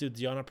challenge to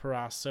Deonna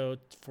Purrazzo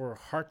for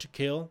Hard to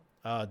Kill.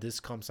 This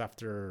comes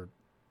after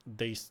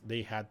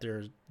they had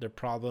their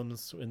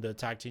problems in the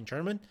tag team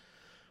tournament.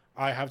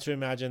 I have to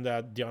imagine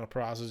that Deonna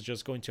Purrazzo is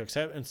just going to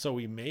accept, and so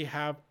we may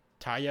have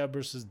Taya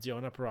versus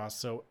Deonna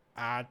Purrazzo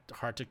at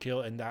Hard to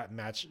Kill, and that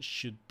match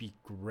should be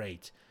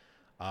great.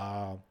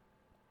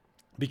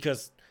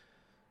 Because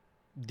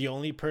the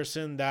only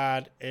person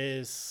that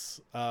is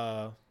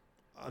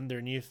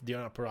underneath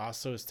Deonna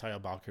Purrazzo is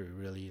Taya Valkyrie.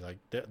 Really,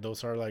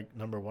 those are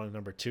number 1 and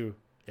number 2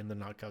 in the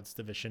Knockouts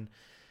division.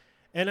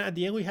 And at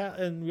the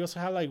end, we also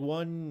had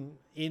one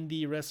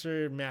indie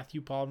wrestler,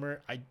 Matthew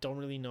Palmer. I don't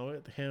really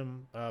know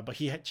him, but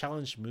he had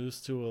challenged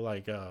Moose to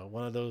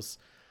one of those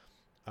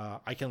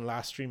I can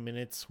last 3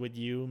 minutes with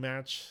you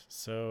match.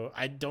 So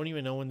I don't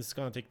even know when this is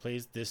gonna take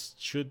place. This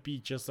should be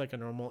just like a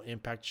normal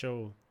Impact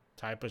show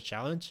type of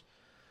challenge,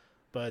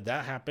 but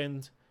that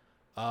happened.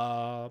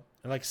 And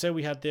like I said,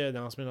 we had the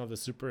announcement of the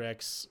Super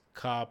X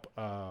Cup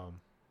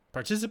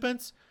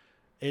participants.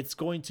 It's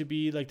going to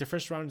be like the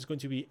first round is going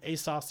to be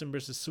Ace Austin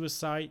versus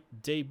Suicide,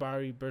 Dave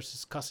Barry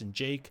versus Cousin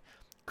Jake,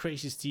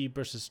 Crazy Steve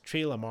versus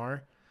Trey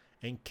Lamar,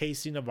 and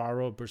Casey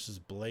Navarro versus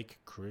Blake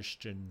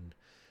Christian.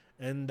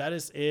 And that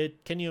is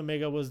it. Kenny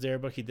Omega was there,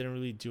 but he didn't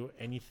really do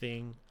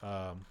anything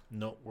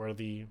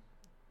noteworthy,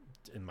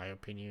 in my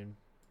opinion.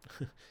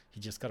 He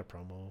just got a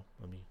promo.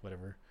 I mean,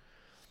 whatever.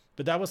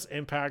 But that was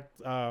Impact.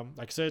 Like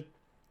I said,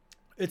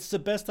 it's the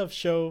best of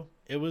show.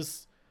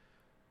 It's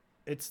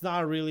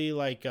not really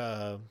like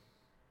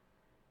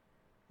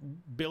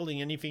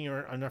building anything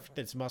or enough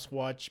that's must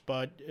watch,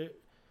 but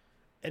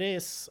it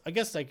is. I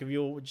guess like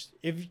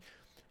if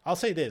I'll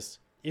say this,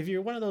 if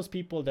you're one of those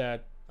people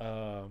that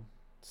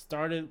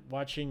started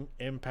watching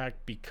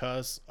Impact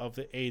because of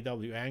the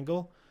AEW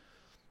angle,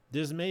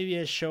 this may be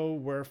a show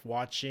worth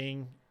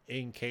watching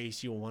in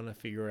case you want to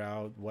figure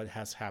out what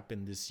has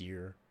happened this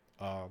year.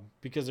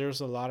 Because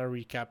there's a lot of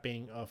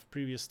recapping of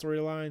previous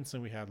storylines,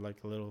 and we had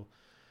like a little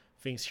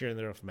things here and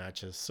there of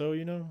matches. So,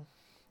 you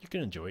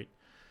can enjoy it.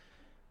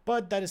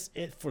 But that is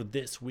it for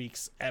this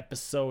week's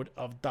episode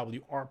of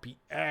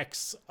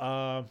WRPX.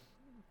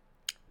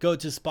 Go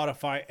to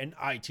Spotify and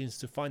iTunes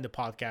to find the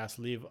podcast.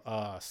 Leave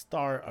a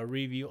star, a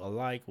review, a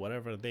like,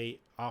 whatever they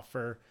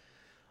offer.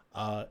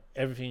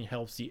 Everything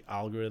helps the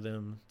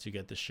algorithm to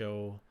get the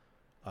show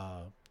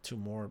to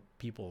more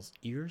people's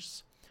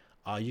ears.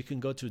 You can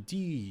go to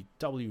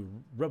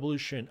DW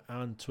Revolution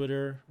on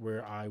Twitter,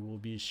 where I will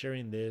be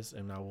sharing this,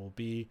 and I will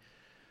be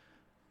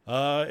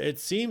it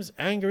seems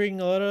angering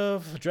a lot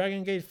of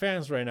Dragon Gate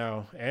fans right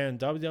now and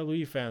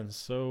WWE fans,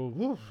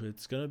 so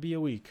it's gonna be a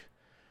week.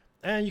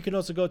 And you can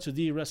also go to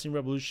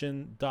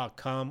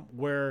thewrestlingrevolution.com,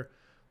 where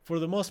for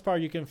the most part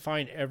you can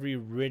find every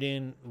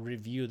written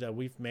review that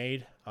we've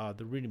made,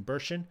 the written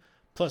version,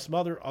 plus some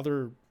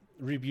other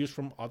reviews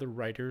from other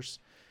writers,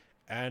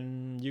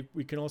 and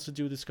we can also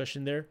do a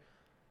discussion there.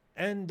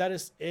 And that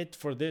is it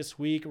for this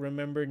week.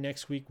 Remember,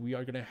 next week we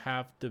are going to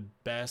have the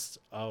Best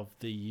of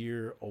the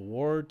Year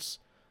awards.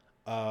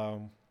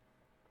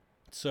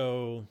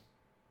 So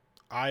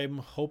I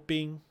am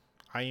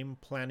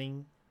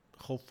planning,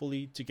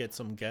 hopefully, to get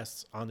some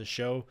guests on the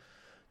show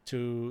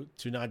to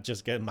not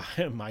just get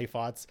my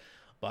thoughts,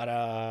 but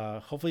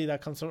hopefully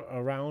that comes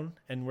around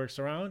and works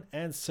around.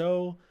 And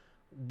so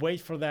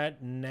wait for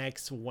that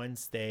next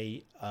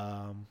Wednesday.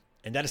 And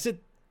that is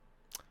it.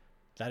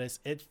 That is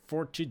it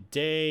for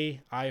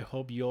today. I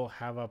hope you'll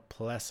have a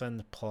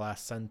pleasant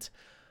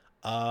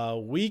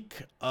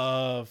week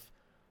of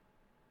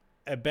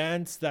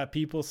events that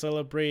people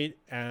celebrate,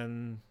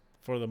 and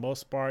for the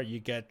most part you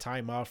get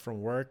time off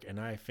from work, and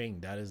I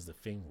think that is the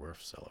thing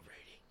worth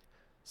celebrating.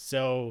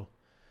 So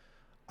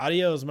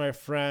adios, my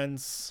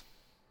friends.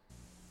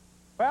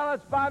 Well,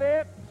 that's about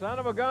it. Son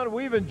of a gun,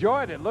 we've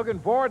enjoyed it. Looking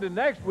forward to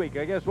next week.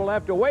 I guess we'll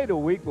have to wait a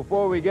week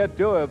before we get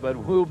to it, but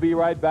we'll be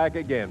right back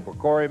again. For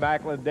Corey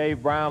Macklin,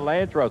 Dave Brown,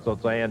 Lance Russell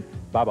saying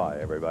bye-bye,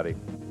 everybody.